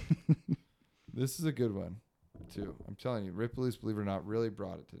fact. This is a good one, too. I'm telling you, Ripley's, believe it or not, really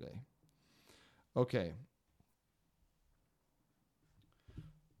brought it today. Okay.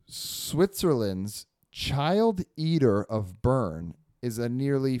 Switzerland's Child Eater of Bern is a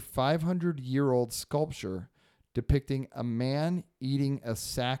nearly 500-year-old sculpture depicting a man eating a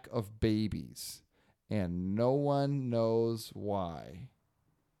sack of babies, and no one knows why.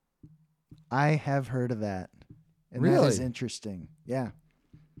 I have heard of that. And really? That is interesting. Yeah.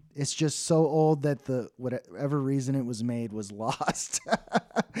 It's just so old that whatever reason it was made was lost.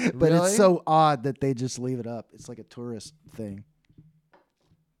 But Really? It's so odd that they just leave it up. It's like a tourist thing.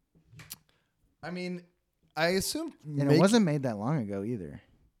 I mean, I assume... And it wasn't made that long ago either.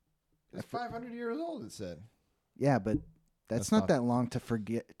 It's 500 years old, it said. Yeah, but that's not that long to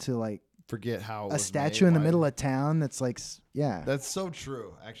forget how it a was statue made in the by- middle of town that's yeah. That's so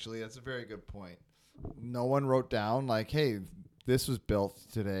true, actually. That's a very good point. no one wrote down like, hey, this was built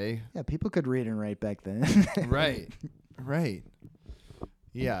today. Yeah, people could read and write back then. Right. Right.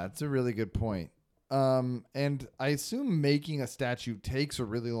 Yeah, it's a really good point. And I assume making a statue takes a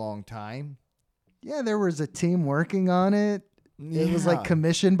really long time. Yeah, there was a team working on it. It was like Yeah.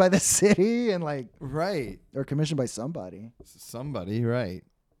 commissioned by the city and like, Right. or commissioned by somebody. Somebody, right.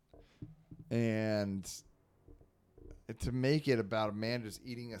 And to make it about a man just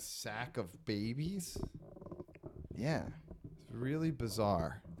eating a sack of babies, Yeah. it's really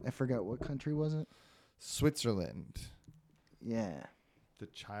bizarre. I forgot what country was it? Switzerland, Yeah. the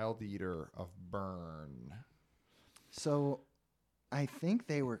child eater of Bern. So I think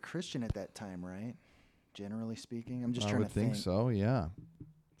they were Christian at that time, right? Generally speaking. I'm just I trying would to think. so, yeah.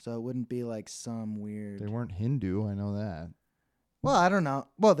 So it wouldn't be like some weird. They weren't Hindu, I know that. Well, I don't know.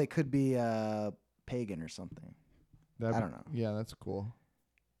 Well, they could be pagan or something. I don't know. Yeah, that's cool.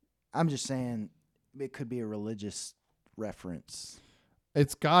 I'm just saying it could be a religious reference.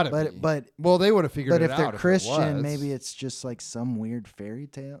 It's got to be. But well, they would have figured but it if out. they're If it Christian, was. maybe it's just like some weird fairy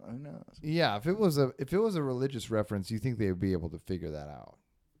tale. Who knows? Yeah, if it was a religious reference, you think they would be able to figure that out?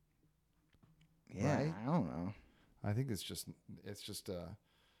 Yeah, Right? I don't know. I think it's just a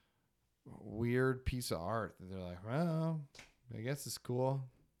weird piece of art that they're like, well, I guess it's cool,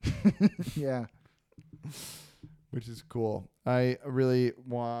 Yeah. which is cool. I really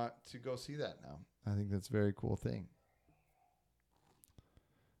want to go see that now. I think that's a very cool thing.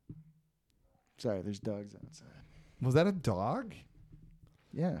 Sorry, there's dogs outside. Was that a dog?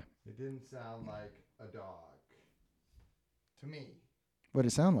 Yeah. It didn't sound like a dog to me.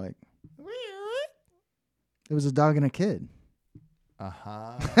 What'd it sound like? It was a dog and a kid.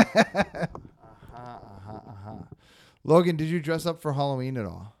 Logan, did you dress up for Halloween at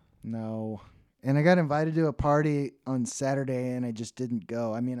all? No. And I got invited to a party on Saturday and I just didn't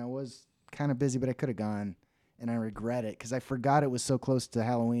go. I mean, I was kind of busy, but I could have gone. And I regret it because I forgot it was so close to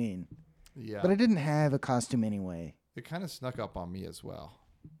Halloween. Yeah. But I didn't have a costume anyway. It kind of snuck up on me as well.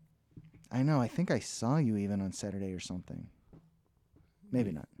 I know. I think I saw you even on Saturday or something.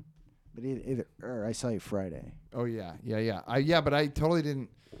 Maybe not. But or I saw you Friday. Oh, yeah. Yeah. But I totally didn't.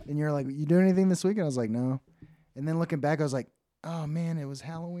 And you're like, you doing anything this weekend? I was like, no. And then looking back, I was like, oh, man, it was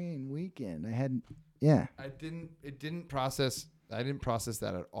Halloween weekend. Yeah. I didn't process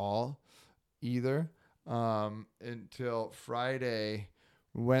that at all either until Friday.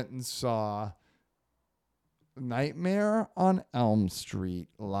 Went and saw Nightmare on Elm Street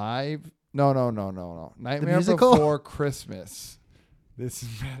live. No. Nightmare musical? Before Christmas. This is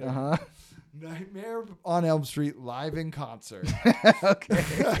better. Uh-huh. Nightmare on Elm Street live in concert.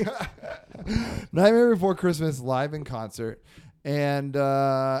 Okay. Nightmare Before Christmas live in concert. And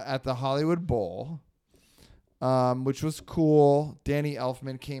at the Hollywood Bowl, which was cool. Danny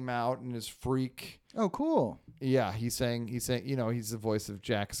Elfman came out in his freak. Oh, cool. Yeah, he's saying, he's the voice of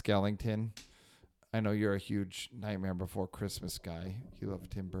Jack Skellington. I know you're a huge Nightmare Before Christmas guy. You love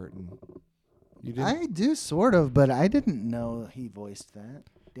Tim Burton. You did? I do sort of, but I didn't know he voiced that.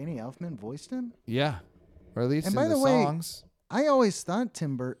 Danny Elfman voiced him? Yeah. Or at least And in by the the way, songs. I always thought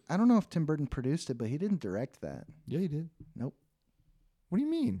Tim Burton, I don't know if Tim Burton produced it, but he didn't direct that. Yeah, he did. Nope. What do you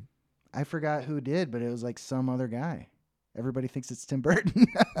mean? I forgot who did, but it was like some other guy. Everybody thinks it's Tim Burton.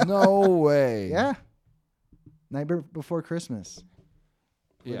 No way. Yeah. Nightmare Before Christmas.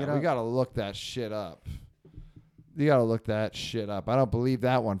 Look it Yeah, we up. got to look that shit up. You got to look that shit up. I don't believe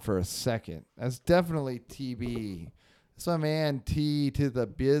that one for a second. That's definitely TB. That's my man T to the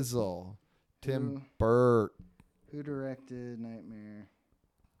Bizzle. Tim Who? Burt. Who directed Nightmare?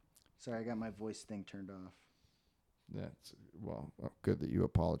 Sorry, I got my voice thing turned off. That's well, good that you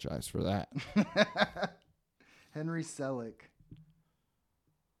apologize for that. Henry Selick.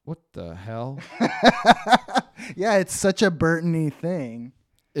 What the hell? Yeah, it's such a Burton-y thing.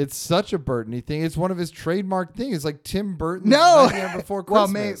 It's such a Burton-y thing. It's one of his trademark things. It's like Tim Burton's No! Nightmare Before Well,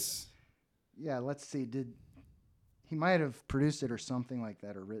 Christmas. Yeah, let's see. He might have produced it or something like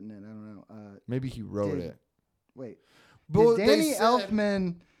that or written it. I don't know. Maybe he wrote did- it. Wait. But Did they Danny said-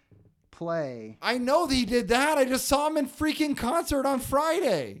 Elfman play? I know that he did that. I just saw him in freaking concert on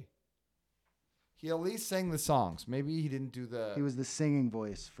Friday. He at least sang the songs. Maybe he didn't do the... He was the singing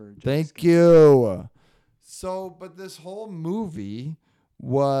voice for Jack Thank Skellington. you. So, but this whole movie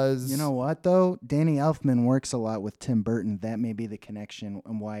was... You know what, though? Danny Elfman works a lot with Tim Burton. That may be the connection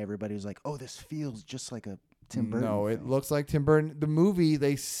and why everybody was like, oh, this feels just like a Tim Burton No, it film. looks like Tim Burton. The movie,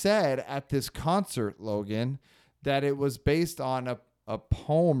 they said at this concert, Logan, that it was based on a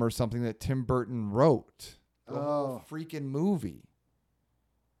poem or something that Tim Burton wrote. The whole freaking movie.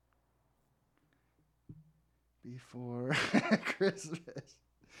 Before Christmas.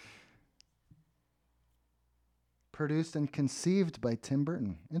 produced and conceived by Tim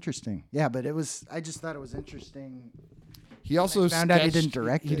Burton. Interesting. Yeah, but I just thought it was interesting. He also found out he sketched- didn't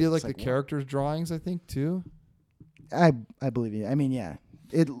direct He it. did like It's the like, what? characters drawings, I think, too. I believe you. I mean, yeah.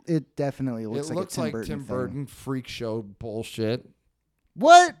 It definitely looks It like looks a like Tim Burton Tim thing. Burton freak show bullshit.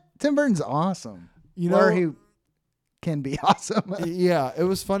 What? Tim Burton's awesome. You Or know, he can be awesome. yeah, it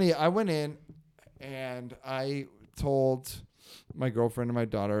was funny. I went in and I told my girlfriend and my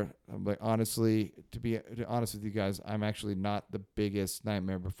daughter, I'm like, honestly, to be honest with you guys, I'm actually not the biggest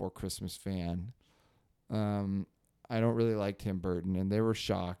Nightmare Before Christmas fan. I don't really like Tim Burton, and they were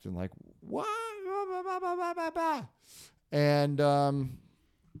shocked and like, what?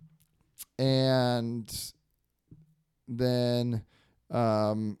 And then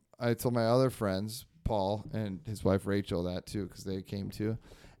I told my other friends, Paul and his wife Rachel, that too, because they came too.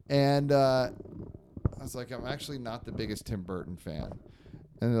 And I was like, I'm actually not the biggest Tim Burton fan.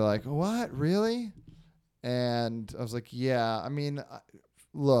 And they're like, what? Really? And I was like, yeah. I mean,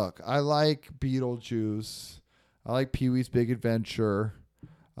 look, I like Beetlejuice. I like Pee-wee's Big Adventure.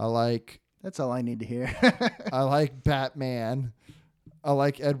 I like That's all I need to hear. I like Batman. I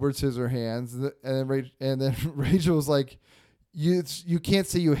like Edward Scissorhands. And then Rachel was like, you can't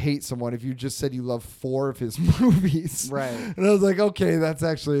say you hate someone if you just said you love 4 of his movies. Right. And I was like, okay, that's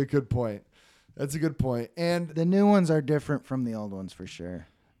actually a good point. That's a good point. And The new ones are different from the old ones for sure.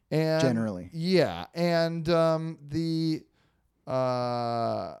 Generally. Yeah. And the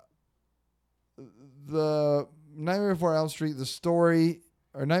Nightmare Before Elm Street, the story,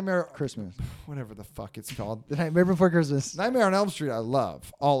 or Nightmare Christmas. whatever the fuck it's called. The Nightmare Before Christmas. Nightmare on Elm Street, I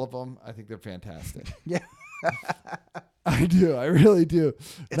love all of them. I think they're fantastic. Yeah. I do. I really do.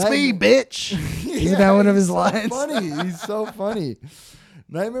 It's me, bitch. Isn't that one of his lines? Funny. He's so funny.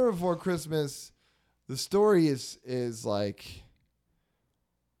 Nightmare Before Christmas, the story is like,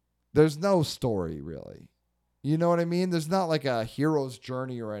 there's no story really. You know what I mean? There's not like a hero's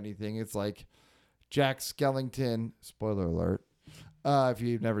journey or anything. It's like Jack Skellington, spoiler alert, if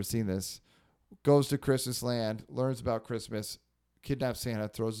you've never seen this, goes to Christmas land, learns about Christmas, kidnaps Santa,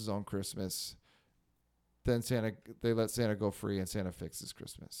 throws his own Christmas. Then they let Santa go free and Santa fixes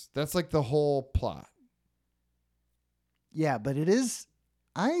Christmas. That's like the whole plot. Yeah, but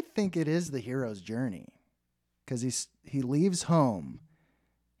I think it is the hero's journey. Because he leaves home.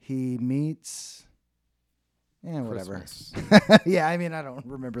 He meets... Yeah, whatever. Christmas. Yeah, I mean, I don't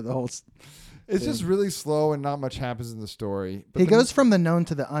remember the whole... It's just really slow and not much happens in the story. But He goes from the known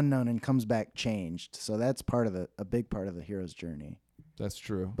to the unknown and comes back changed. So that's a big part of the hero's journey. That's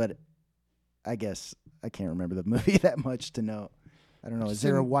true. But I guess I can't remember the movie that much to know. I don't know. Is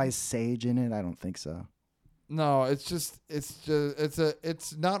there a wise sage in it? I don't think so. No, it's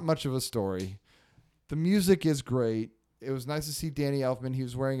not much of a story. The music is great. It was nice to see Danny Elfman. He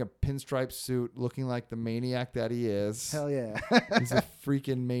was wearing a pinstripe suit, looking like the maniac that he is. Hell yeah. He's a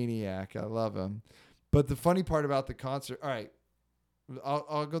freaking maniac. I love him. But the funny part about the concert, all right,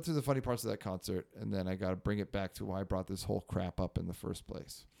 I'll go through the funny parts of that concert, and then I got to bring it back to why I brought this whole crap up in the first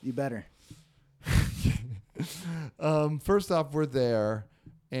place. You better. First off, we're there,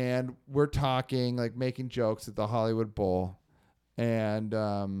 and we're talking, like making jokes at the Hollywood Bowl, and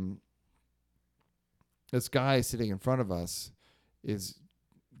this guy sitting in front of us is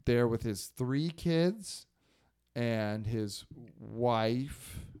there with his 3 kids and his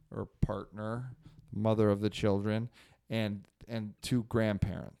wife or partner, mother of the children, and 2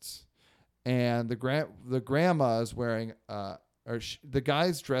 grandparents. And the grandma is wearing the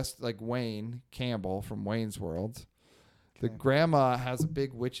guy's dressed like Wayne Campbell from Wayne's World. The grandma has a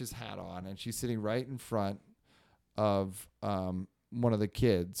big witch's hat on, and she's sitting right in front of one of the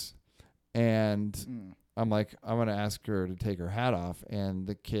kids. And I'm like, I'm going to ask her to take her hat off. And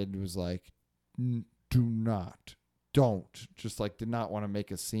the kid was like, don't. Just like did not want to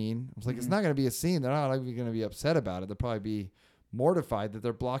make a scene. I was like, it's not going to be a scene. They're not even going to be upset about it. They'll probably be mortified that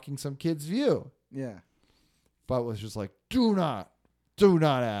they're blocking some kid's view. Yeah. But was just like, do not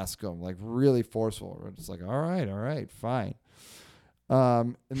ask them. Like really forceful. We're just like, all right, fine.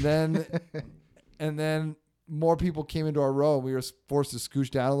 And then more people came into our row. We were forced to scooch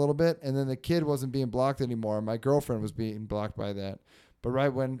down a little bit, and then the kid wasn't being blocked anymore. My girlfriend was being blocked by that. But right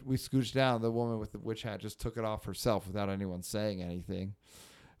when we scooched down, the woman with the witch hat just took it off herself without anyone saying anything.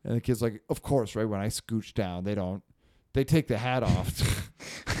 And the kid's like, of course, right when I scooch down, they take the hat off.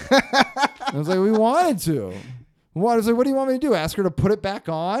 I was like, we wanted to. I was like, what do you want me to do? Ask her to put it back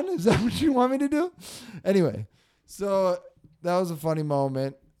on? Is that what you want me to do? Anyway, so that was a funny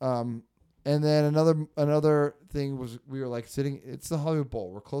moment. And then another thing was we were like sitting, it's the Hollywood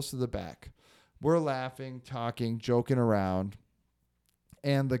Bowl. We're close to the back. We're laughing, talking, joking around.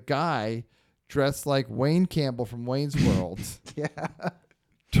 And the guy dressed like Wayne Campbell from Wayne's World, Yeah.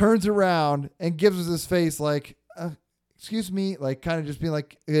 turns around and gives us his face like, excuse me, like kind of just being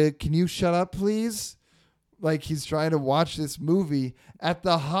like, can you shut up, please? Like he's trying to watch this movie at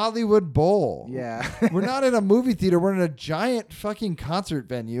the Hollywood Bowl. Yeah. We're not in a movie theater. We're in a giant fucking concert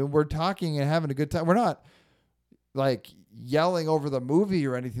venue. We're talking and having a good time. We're not like yelling over the movie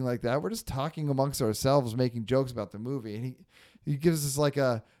or anything like that. We're just talking amongst ourselves, making jokes about the movie. And he gives us like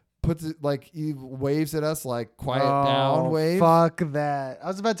he waves at us like quiet down wave. Fuck that. I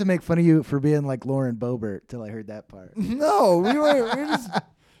was about to make fun of you for being like Lauren Boebert till I heard that part. No, we were just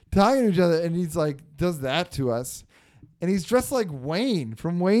talking to each other, and he's like, does that to us. And he's dressed like Wayne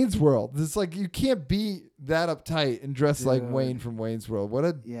from Wayne's World. It's like, you can't be that uptight and dress like Wayne from Wayne's World. What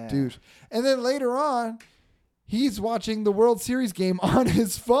a douche. And then later on, he's watching the World Series game on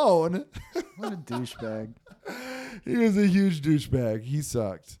his phone. What a douchebag. He was a huge douchebag. He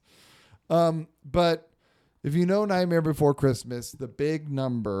sucked. But if you know Nightmare Before Christmas, the big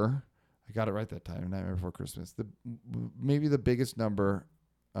number, I got it right that time, Nightmare Before Christmas, maybe the biggest number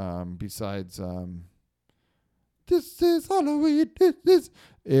besides This Is Halloween, this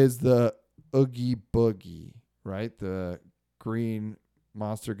is the Oogie Boogie, right? The green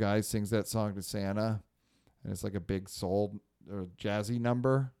monster guy sings that song to Santa, and it's like a big soul or jazzy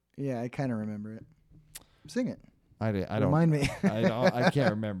number. Yeah, I kind of remember it. Sing it. I don't Remind me. I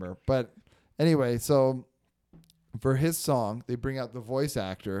can't remember. But anyway, so for his song, they bring out the voice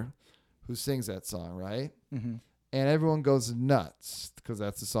actor who sings that song, right? Mm-hmm. And everyone goes nuts because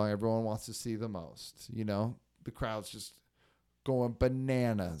that's the song everyone wants to see the most. You know, the crowd's just going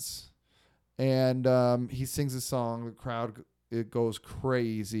bananas. And he sings a song. The crowd, it goes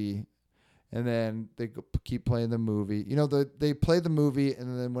crazy. And then they keep playing the movie. You know, they play the movie,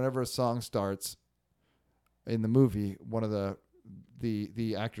 and then whenever a song starts in the movie, one of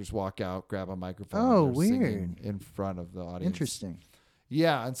the actors walk out, grab a microphone. Oh, and they're singing weird. in front of the audience. Interesting.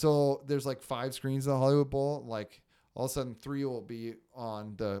 Yeah, and so there's like 5 screens of the Hollywood Bowl. Like all of a sudden 3 will be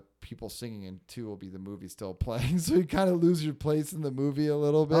on the people singing and 2 will be the movie still playing. So you kind of lose your place in the movie a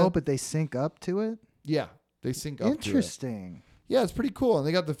little bit. Oh, but they sync up to it? Yeah, they sync up to it. Interesting. Yeah, it's pretty cool. And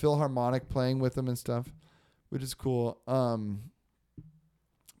they got the Philharmonic playing with them and stuff, which is cool.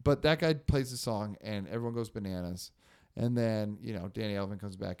 But that guy plays the song and everyone goes bananas. And then, you know, Danny Elfman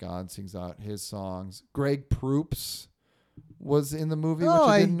comes back on, sings out his songs. Greg Proops was in the movie, which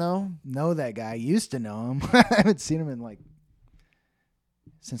I didn't know. Know that guy. I used to know him. I haven't seen him in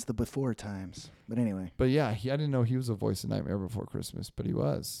since the before times. But anyway. But yeah, I didn't know he was a voice in Nightmare Before Christmas, but he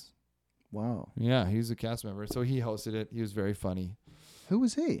was. Wow. Yeah, he was a cast member. So he hosted it. He was very funny. Who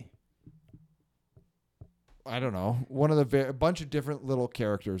was he? I don't know. One of a bunch of different little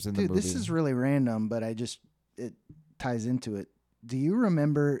characters in the movie. This is really random, but it ties into it. Do you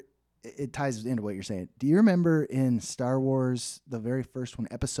remember, it ties into what you're saying. Do you remember in Star Wars, the very first one,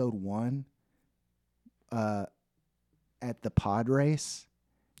 Episode 1, at the pod race,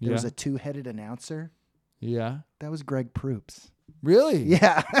 there was a 2-headed announcer? Yeah. That was Greg Proops. Really?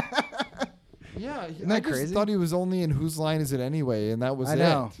 Yeah. Yeah. Isn't that I just crazy? thought he was only in Whose Line Is It Anyway, and that was it. I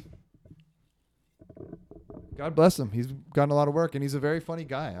know. God bless him. He's gotten a lot of work, and he's a very funny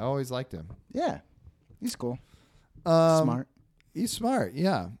guy. I always liked him. Yeah. He's cool. Smart. Smart. He's smart,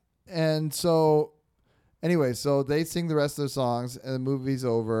 yeah. And so, anyway, so they sing the rest of the songs, and the movie's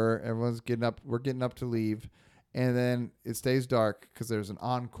over. Everyone's getting up. We're getting up to leave. And then it stays dark because there's an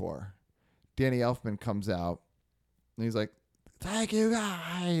encore. Danny Elfman comes out, and he's like, thank you,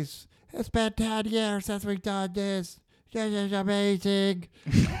 guys. It's been 10 years since we've done this. This is amazing.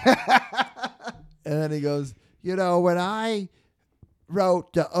 And then he goes, you know, when I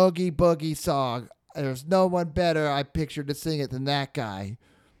wrote the Oogie Boogie song, there's no one better I pictured to sing it than that guy.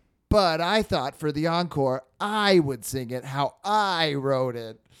 But I thought for the encore, I would sing it how I wrote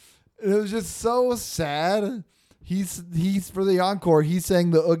it. And it was just so sad. He's for the encore, he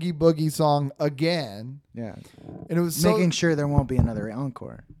sang the Oogie Boogie song again. Yeah. And it was Making sure there won't be another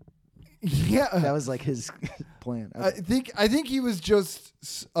encore. Yeah. That was like his plan. Okay. I think he was just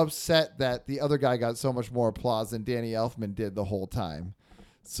upset that the other guy got so much more applause than Danny Elfman did the whole time.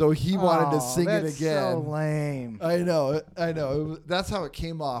 So he wanted to sing it again. So lame. I know. That's how it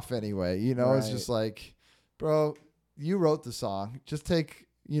came off anyway. You know, It's just like, bro, you wrote the song. Just take,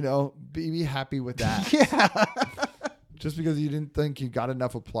 be happy with that. Yeah. Just because you didn't think you got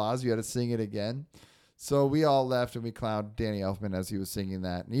enough applause, you had to sing it again. So we all left and we clowned Danny Elfman as he was singing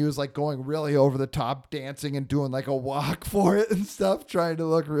that. And he was like going really over the top, dancing and doing like a walk for it and stuff, trying to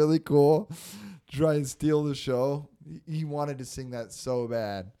look really cool, try and steal the show. He wanted to sing that so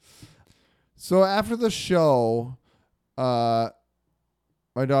bad. So after the show,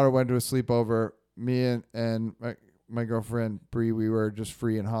 my daughter went to a sleepover. Me and my girlfriend Bree, we were just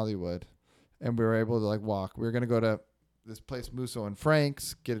free in Hollywood, and we were able to like walk. We were gonna go to this place Musso and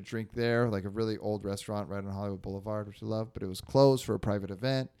Frank's, get a drink there, like a really old restaurant right on Hollywood Boulevard, which I love, but it was closed for a private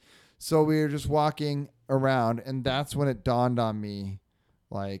event. So we were just walking around, and that's when it dawned on me,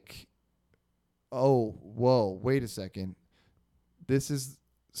 like, oh, whoa, wait a second. This is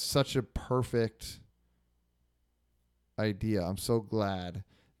such a perfect idea. I'm so glad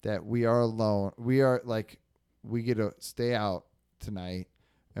that we are alone. We are like, we get to stay out tonight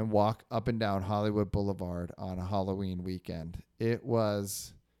and walk up and down Hollywood Boulevard on a Halloween weekend. It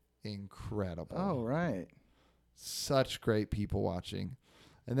was incredible. Oh, right. Such great people watching.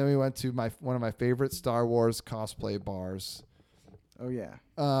 And then we went to one of my favorite Star Wars cosplay bars. Oh, yeah.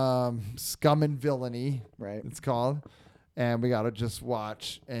 Scum and Villainy, Right. it's called. And we got to just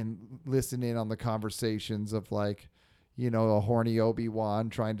watch and listen in on the conversations of like, you know, a horny Obi-Wan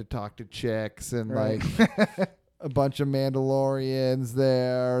trying to talk to chicks and Right. like a bunch of Mandalorians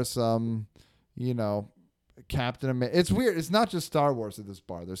there, some, you know, Captain America. It's weird. It's not just Star Wars at this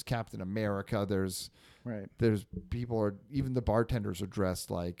bar. There's Captain America. There's people are, even the bartenders are dressed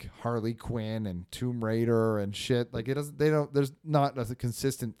like Harley Quinn and Tomb Raider and shit. Like there's not a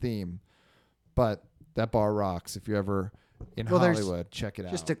consistent theme, but that bar rocks. If you're ever in Hollywood, check it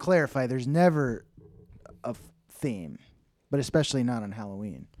out. Just to clarify, there's never a theme, but especially not on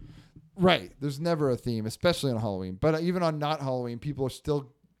Halloween. Right. There's never a theme, especially on Halloween. But even on not Halloween, people are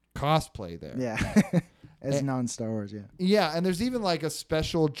still cosplay there. Yeah. As non-Star Wars, yeah. Yeah, and there's even like a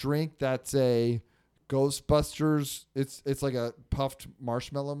special drink that's a Ghostbusters. It's like a puffed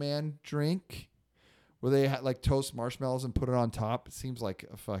Marshmallow Man drink where they like toast marshmallows and put it on top. It seems like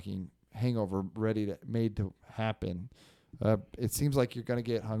a fucking hangover made to happen. It seems like you're gonna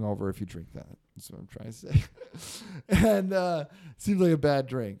get hungover if you drink that. That's what I'm trying to say. And it seems like a bad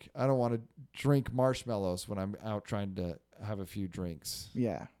drink. I don't want to drink marshmallows when I'm out trying to have a few drinks.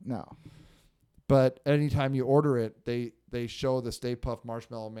 Yeah, no. But anytime you order it, they show the Stay Puft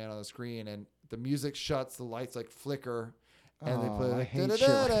Marshmallow Man on the screen, and the music shuts, the lights like flicker, and they play like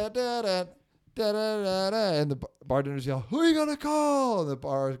da-da-da-da-da-da, and the bartenders yell, "Who are you gonna call?" And the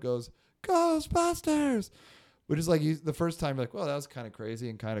bar goes, "Ghostbusters." Which is like the first time you're like, well, that was kind of crazy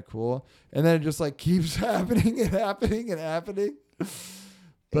and kind of cool. And then it just like keeps happening and happening and happening.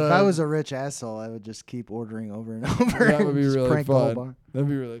 But if I was a rich asshole, I would just keep ordering over and over. That would be Just really prank the whole fun. bar. That'd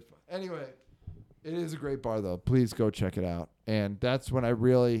be really fun. Anyway, it is a great bar though. Please go check it out. And that's when I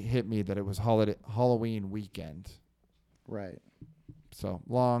really hit me that it was Halloween weekend. Right. So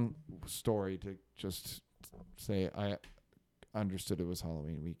long story to just say I understood it was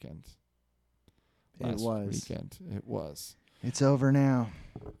Halloween weekend. Last weekend. It was. It's over now.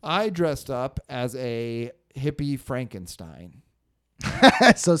 I dressed up as a hippie Frankenstein.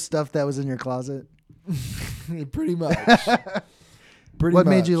 So stuff that was in your closet? Pretty much. What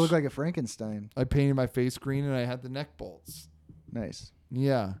made you look like a Frankenstein? I painted my face green and I had the neck bolts. Nice.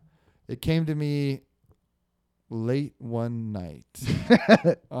 Yeah. It came to me late one night.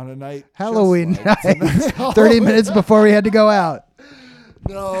 On a night. Halloween like night. 30 minutes before we had to go out.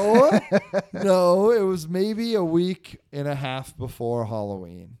 No, it was maybe a week and a half before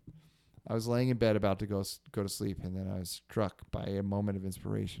Halloween. I was laying in bed about to go to sleep, and then I was struck by a moment of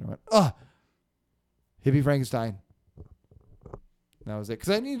inspiration. I went, hippie Frankenstein. And that was it.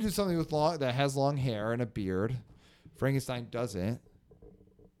 Because I need to do something with that has long hair and a beard. Frankenstein doesn't.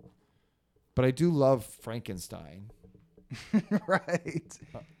 But I do love Frankenstein. Right.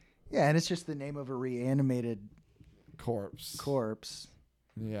 Yeah, and it's just the name of a reanimated corpse.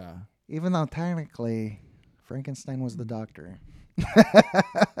 Yeah. Even though technically Frankenstein was the doctor.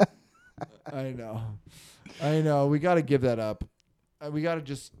 I know. We got to give that up. We got to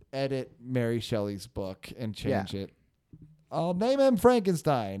just edit Mary Shelley's book and change it. I'll name him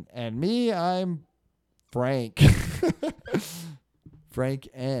Frankenstein. And me, I'm Frank. Frank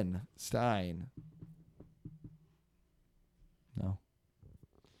N. Stein. No.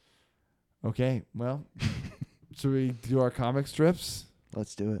 Okay, well, should we do our comic strips?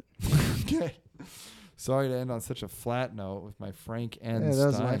 Let's do it. Okay. Sorry to end on such a flat note with my Frank N. Stein. That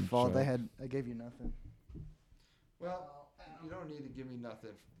was my fault. Joke. I gave you nothing. Well, you don't need to give me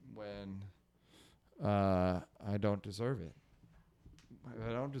nothing when I don't deserve it. If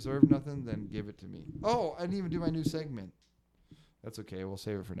I don't deserve nothing, then give it to me. Oh, I didn't even do my new segment. That's okay. We'll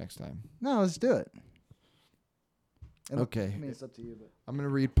save it for next time. No, let's do it. Okay. I mean, it's up to you. But I'm going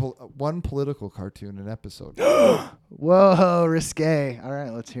to read one political cartoon an episode. Whoa, risque. All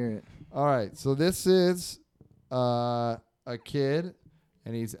right, let's hear it. All right. So this is a kid,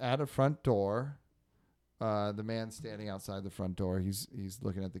 and he's at a front door the man standing outside the front door. He's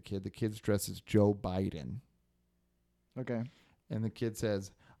looking at the kid. The kid's dressed as Joe Biden. Okay. And the kid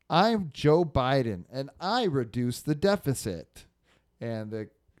says, "I'm Joe Biden, and I reduce the deficit." And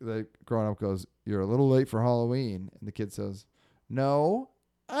the grown-up goes, "You're a little late for Halloween." And the kid says, "No,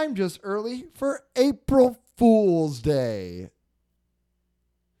 I'm just early for April Fool's Day."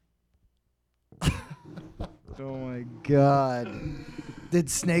 Oh my God. Did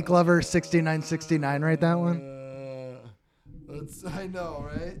Snake Lover 6969 write that one? I know,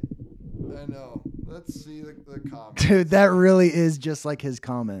 right? I know. Let's see the comment. Dude, that really is just like his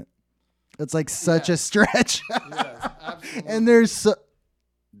comment. It's like such a stretch. Yes, absolutely. And there's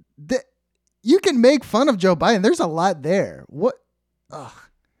you can make fun of Joe Biden. There's a lot there. What? Ugh.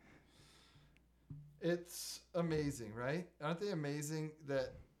 It's amazing, right? Aren't they amazing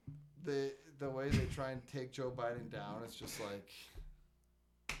that the way they try and take Joe Biden down? It's just like,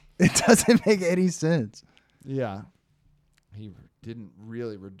 it doesn't make any sense. yeah, he didn't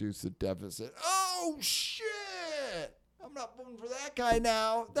really reduce the deficit. Oh shit! I'm not voting for that guy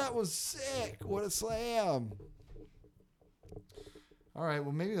now. That was sick. What a slam! All right,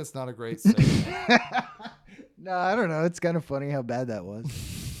 well maybe that's not a great segment. No, I don't know. It's kind of funny how bad that was.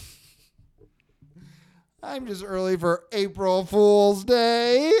 I'm just early for April Fool's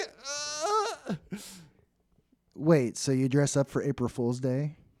Day. Wait, so you dress up for April Fool's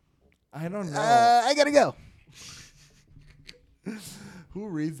Day? I don't know. I gotta go. Who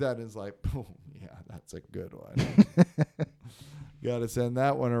reads that and is like, oh, yeah, that's a good one. Got to send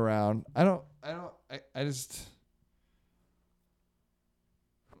that one around. I don't know.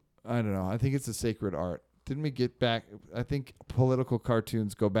 I think it's a sacred art. Didn't we get back? I think political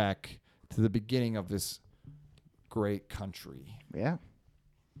cartoons go back to the beginning of this great country. Yeah.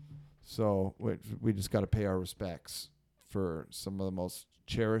 So we just got to pay our respects for some of the most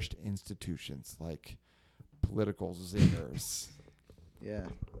cherished institutions, like political zingers. Yeah.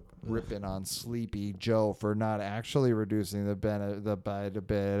 Ripping on Sleepy Joe for not actually reducing the bite a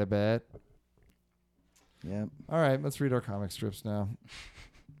bit. Yep. All right, let's read our comic strips now.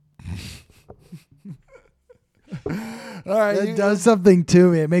 All right, That does something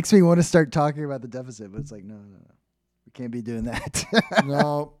to me. It makes me want to start talking about the deficit, but it's like, no. We can't be doing that.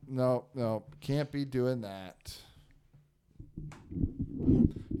 No. Can't be doing that.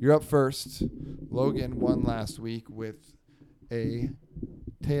 You're up first. Logan won last week with a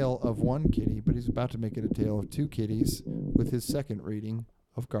tale of one kitty, but he's about to make it a tale of two kitties with his second reading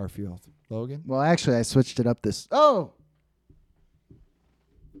of Garfield. Logan? Well, actually, I switched it up this. Oh!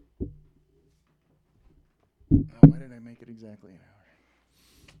 Why did I make it exactly an hour?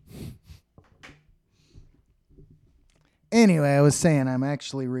 Anyway, I was saying I'm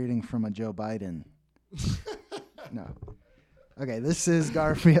actually reading from a Joe Biden. No. Okay, this is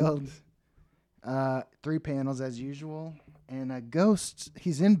Garfield. 3 panels as usual. And a ghost,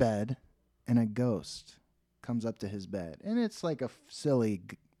 he's in bed, and a ghost comes up to his bed. And it's like a silly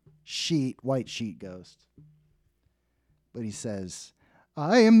white sheet ghost. But he says,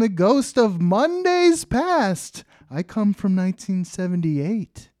 "I am the ghost of Mondays past. I come from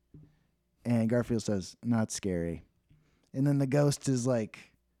 1978. And Garfield says, "Not scary." And then the ghost is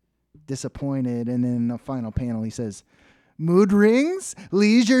like disappointed. And then in the final panel, he says, "Mood rings,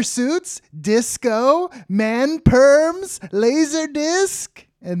 leisure suits, disco, man perms, laser disc."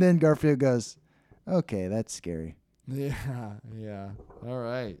 And then Garfield goes, "Okay, that's scary." Yeah. All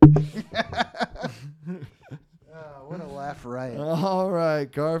right. Oh, what a laugh riot. All right,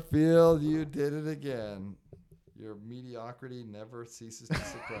 Garfield, you did it again. Your mediocrity never ceases to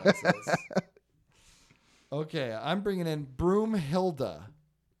surprise us. Okay, I'm bringing in Broomhilda.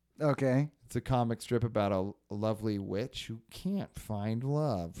 Okay. It's a comic strip about a lovely witch who can't find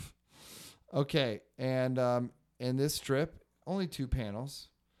love. Okay, and in this strip, only 2 panels.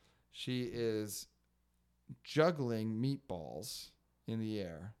 She is juggling meatballs in the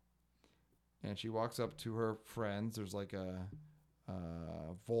air. And she walks up to her friends. There's like a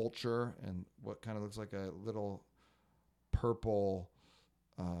vulture and what kind of looks like a little purple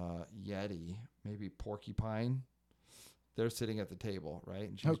yeti, maybe porcupine. They're sitting at the table, right?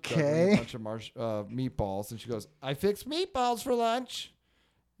 And she's juggling a bunch of meatballs, and she goes, "I fixed meatballs for lunch."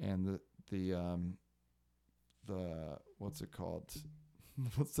 And the what's it called?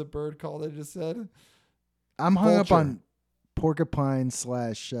 What's the bird called I just said? I'm hung up on porcupine /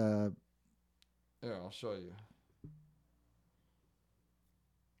 Here, I'll show you.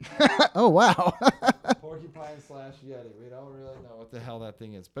 Oh, wow. Porcupine / yeti. We don't really know what the hell that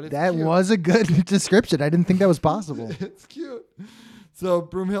thing is, but it's that cute. was a good description. I didn't think that was possible. It's cute. So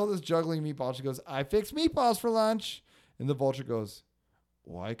Broomhilda's juggling meatballs. She goes, "I fixed meatballs for lunch." And the vulture goes,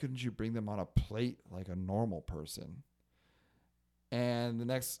 why couldn't you bring them on a plate like a normal person? And the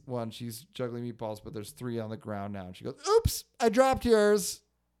next one, she's juggling meatballs, but there's 3 on the ground now. And she goes, oops, I dropped yours.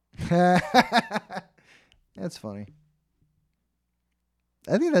 That's funny.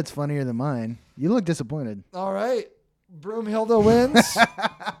 I think that's funnier than mine. You look disappointed. All right. Broomhilda wins.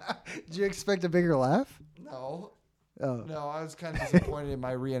 Did you expect a bigger laugh? No. Oh. No, I was kind of disappointed in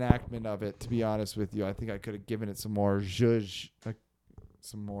my reenactment of it, to be honest with you. I think I could have given it some more zhuzh,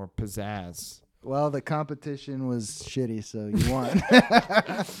 some more pizzazz. Well, the competition was shitty, so you won.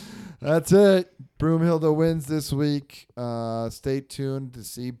 That's it. Broomhilda wins this week. Stay tuned to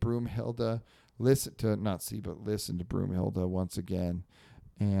see Broomhilda. Listen to Broomhilda once again,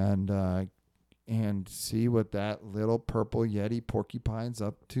 and see what that little purple Yeti porcupine's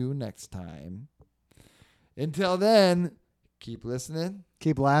up to next time. Until then, keep listening,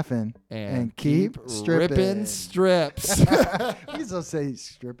 keep laughing, and keep ripping strips. You can still say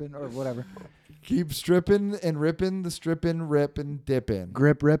stripping or whatever. Keep stripping and ripping the stripping, rip and dipping.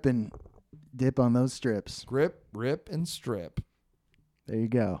 Grip, rip, and dip on those strips. Grip, rip, and strip. There you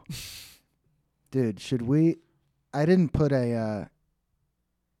go. Dude, should we... I didn't put a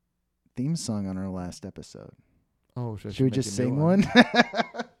theme song on our last episode. Oh, should we just sing one?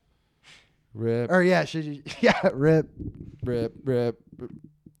 Rip. Or yeah, should you... Yeah, rip. Rip, rip.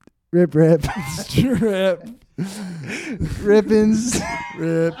 Rip, rip. Strip. Rippins.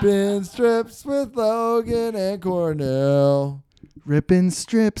 Ripping strips with Logan and Cornell. Ripping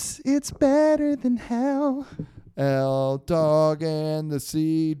strips, it's better than hell. L Dog and the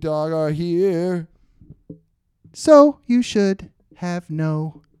Sea Dog are here. So you should have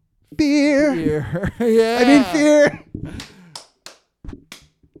no fear. Yeah. I mean fear.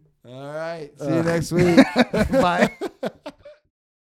 All right. See you next week. Bye.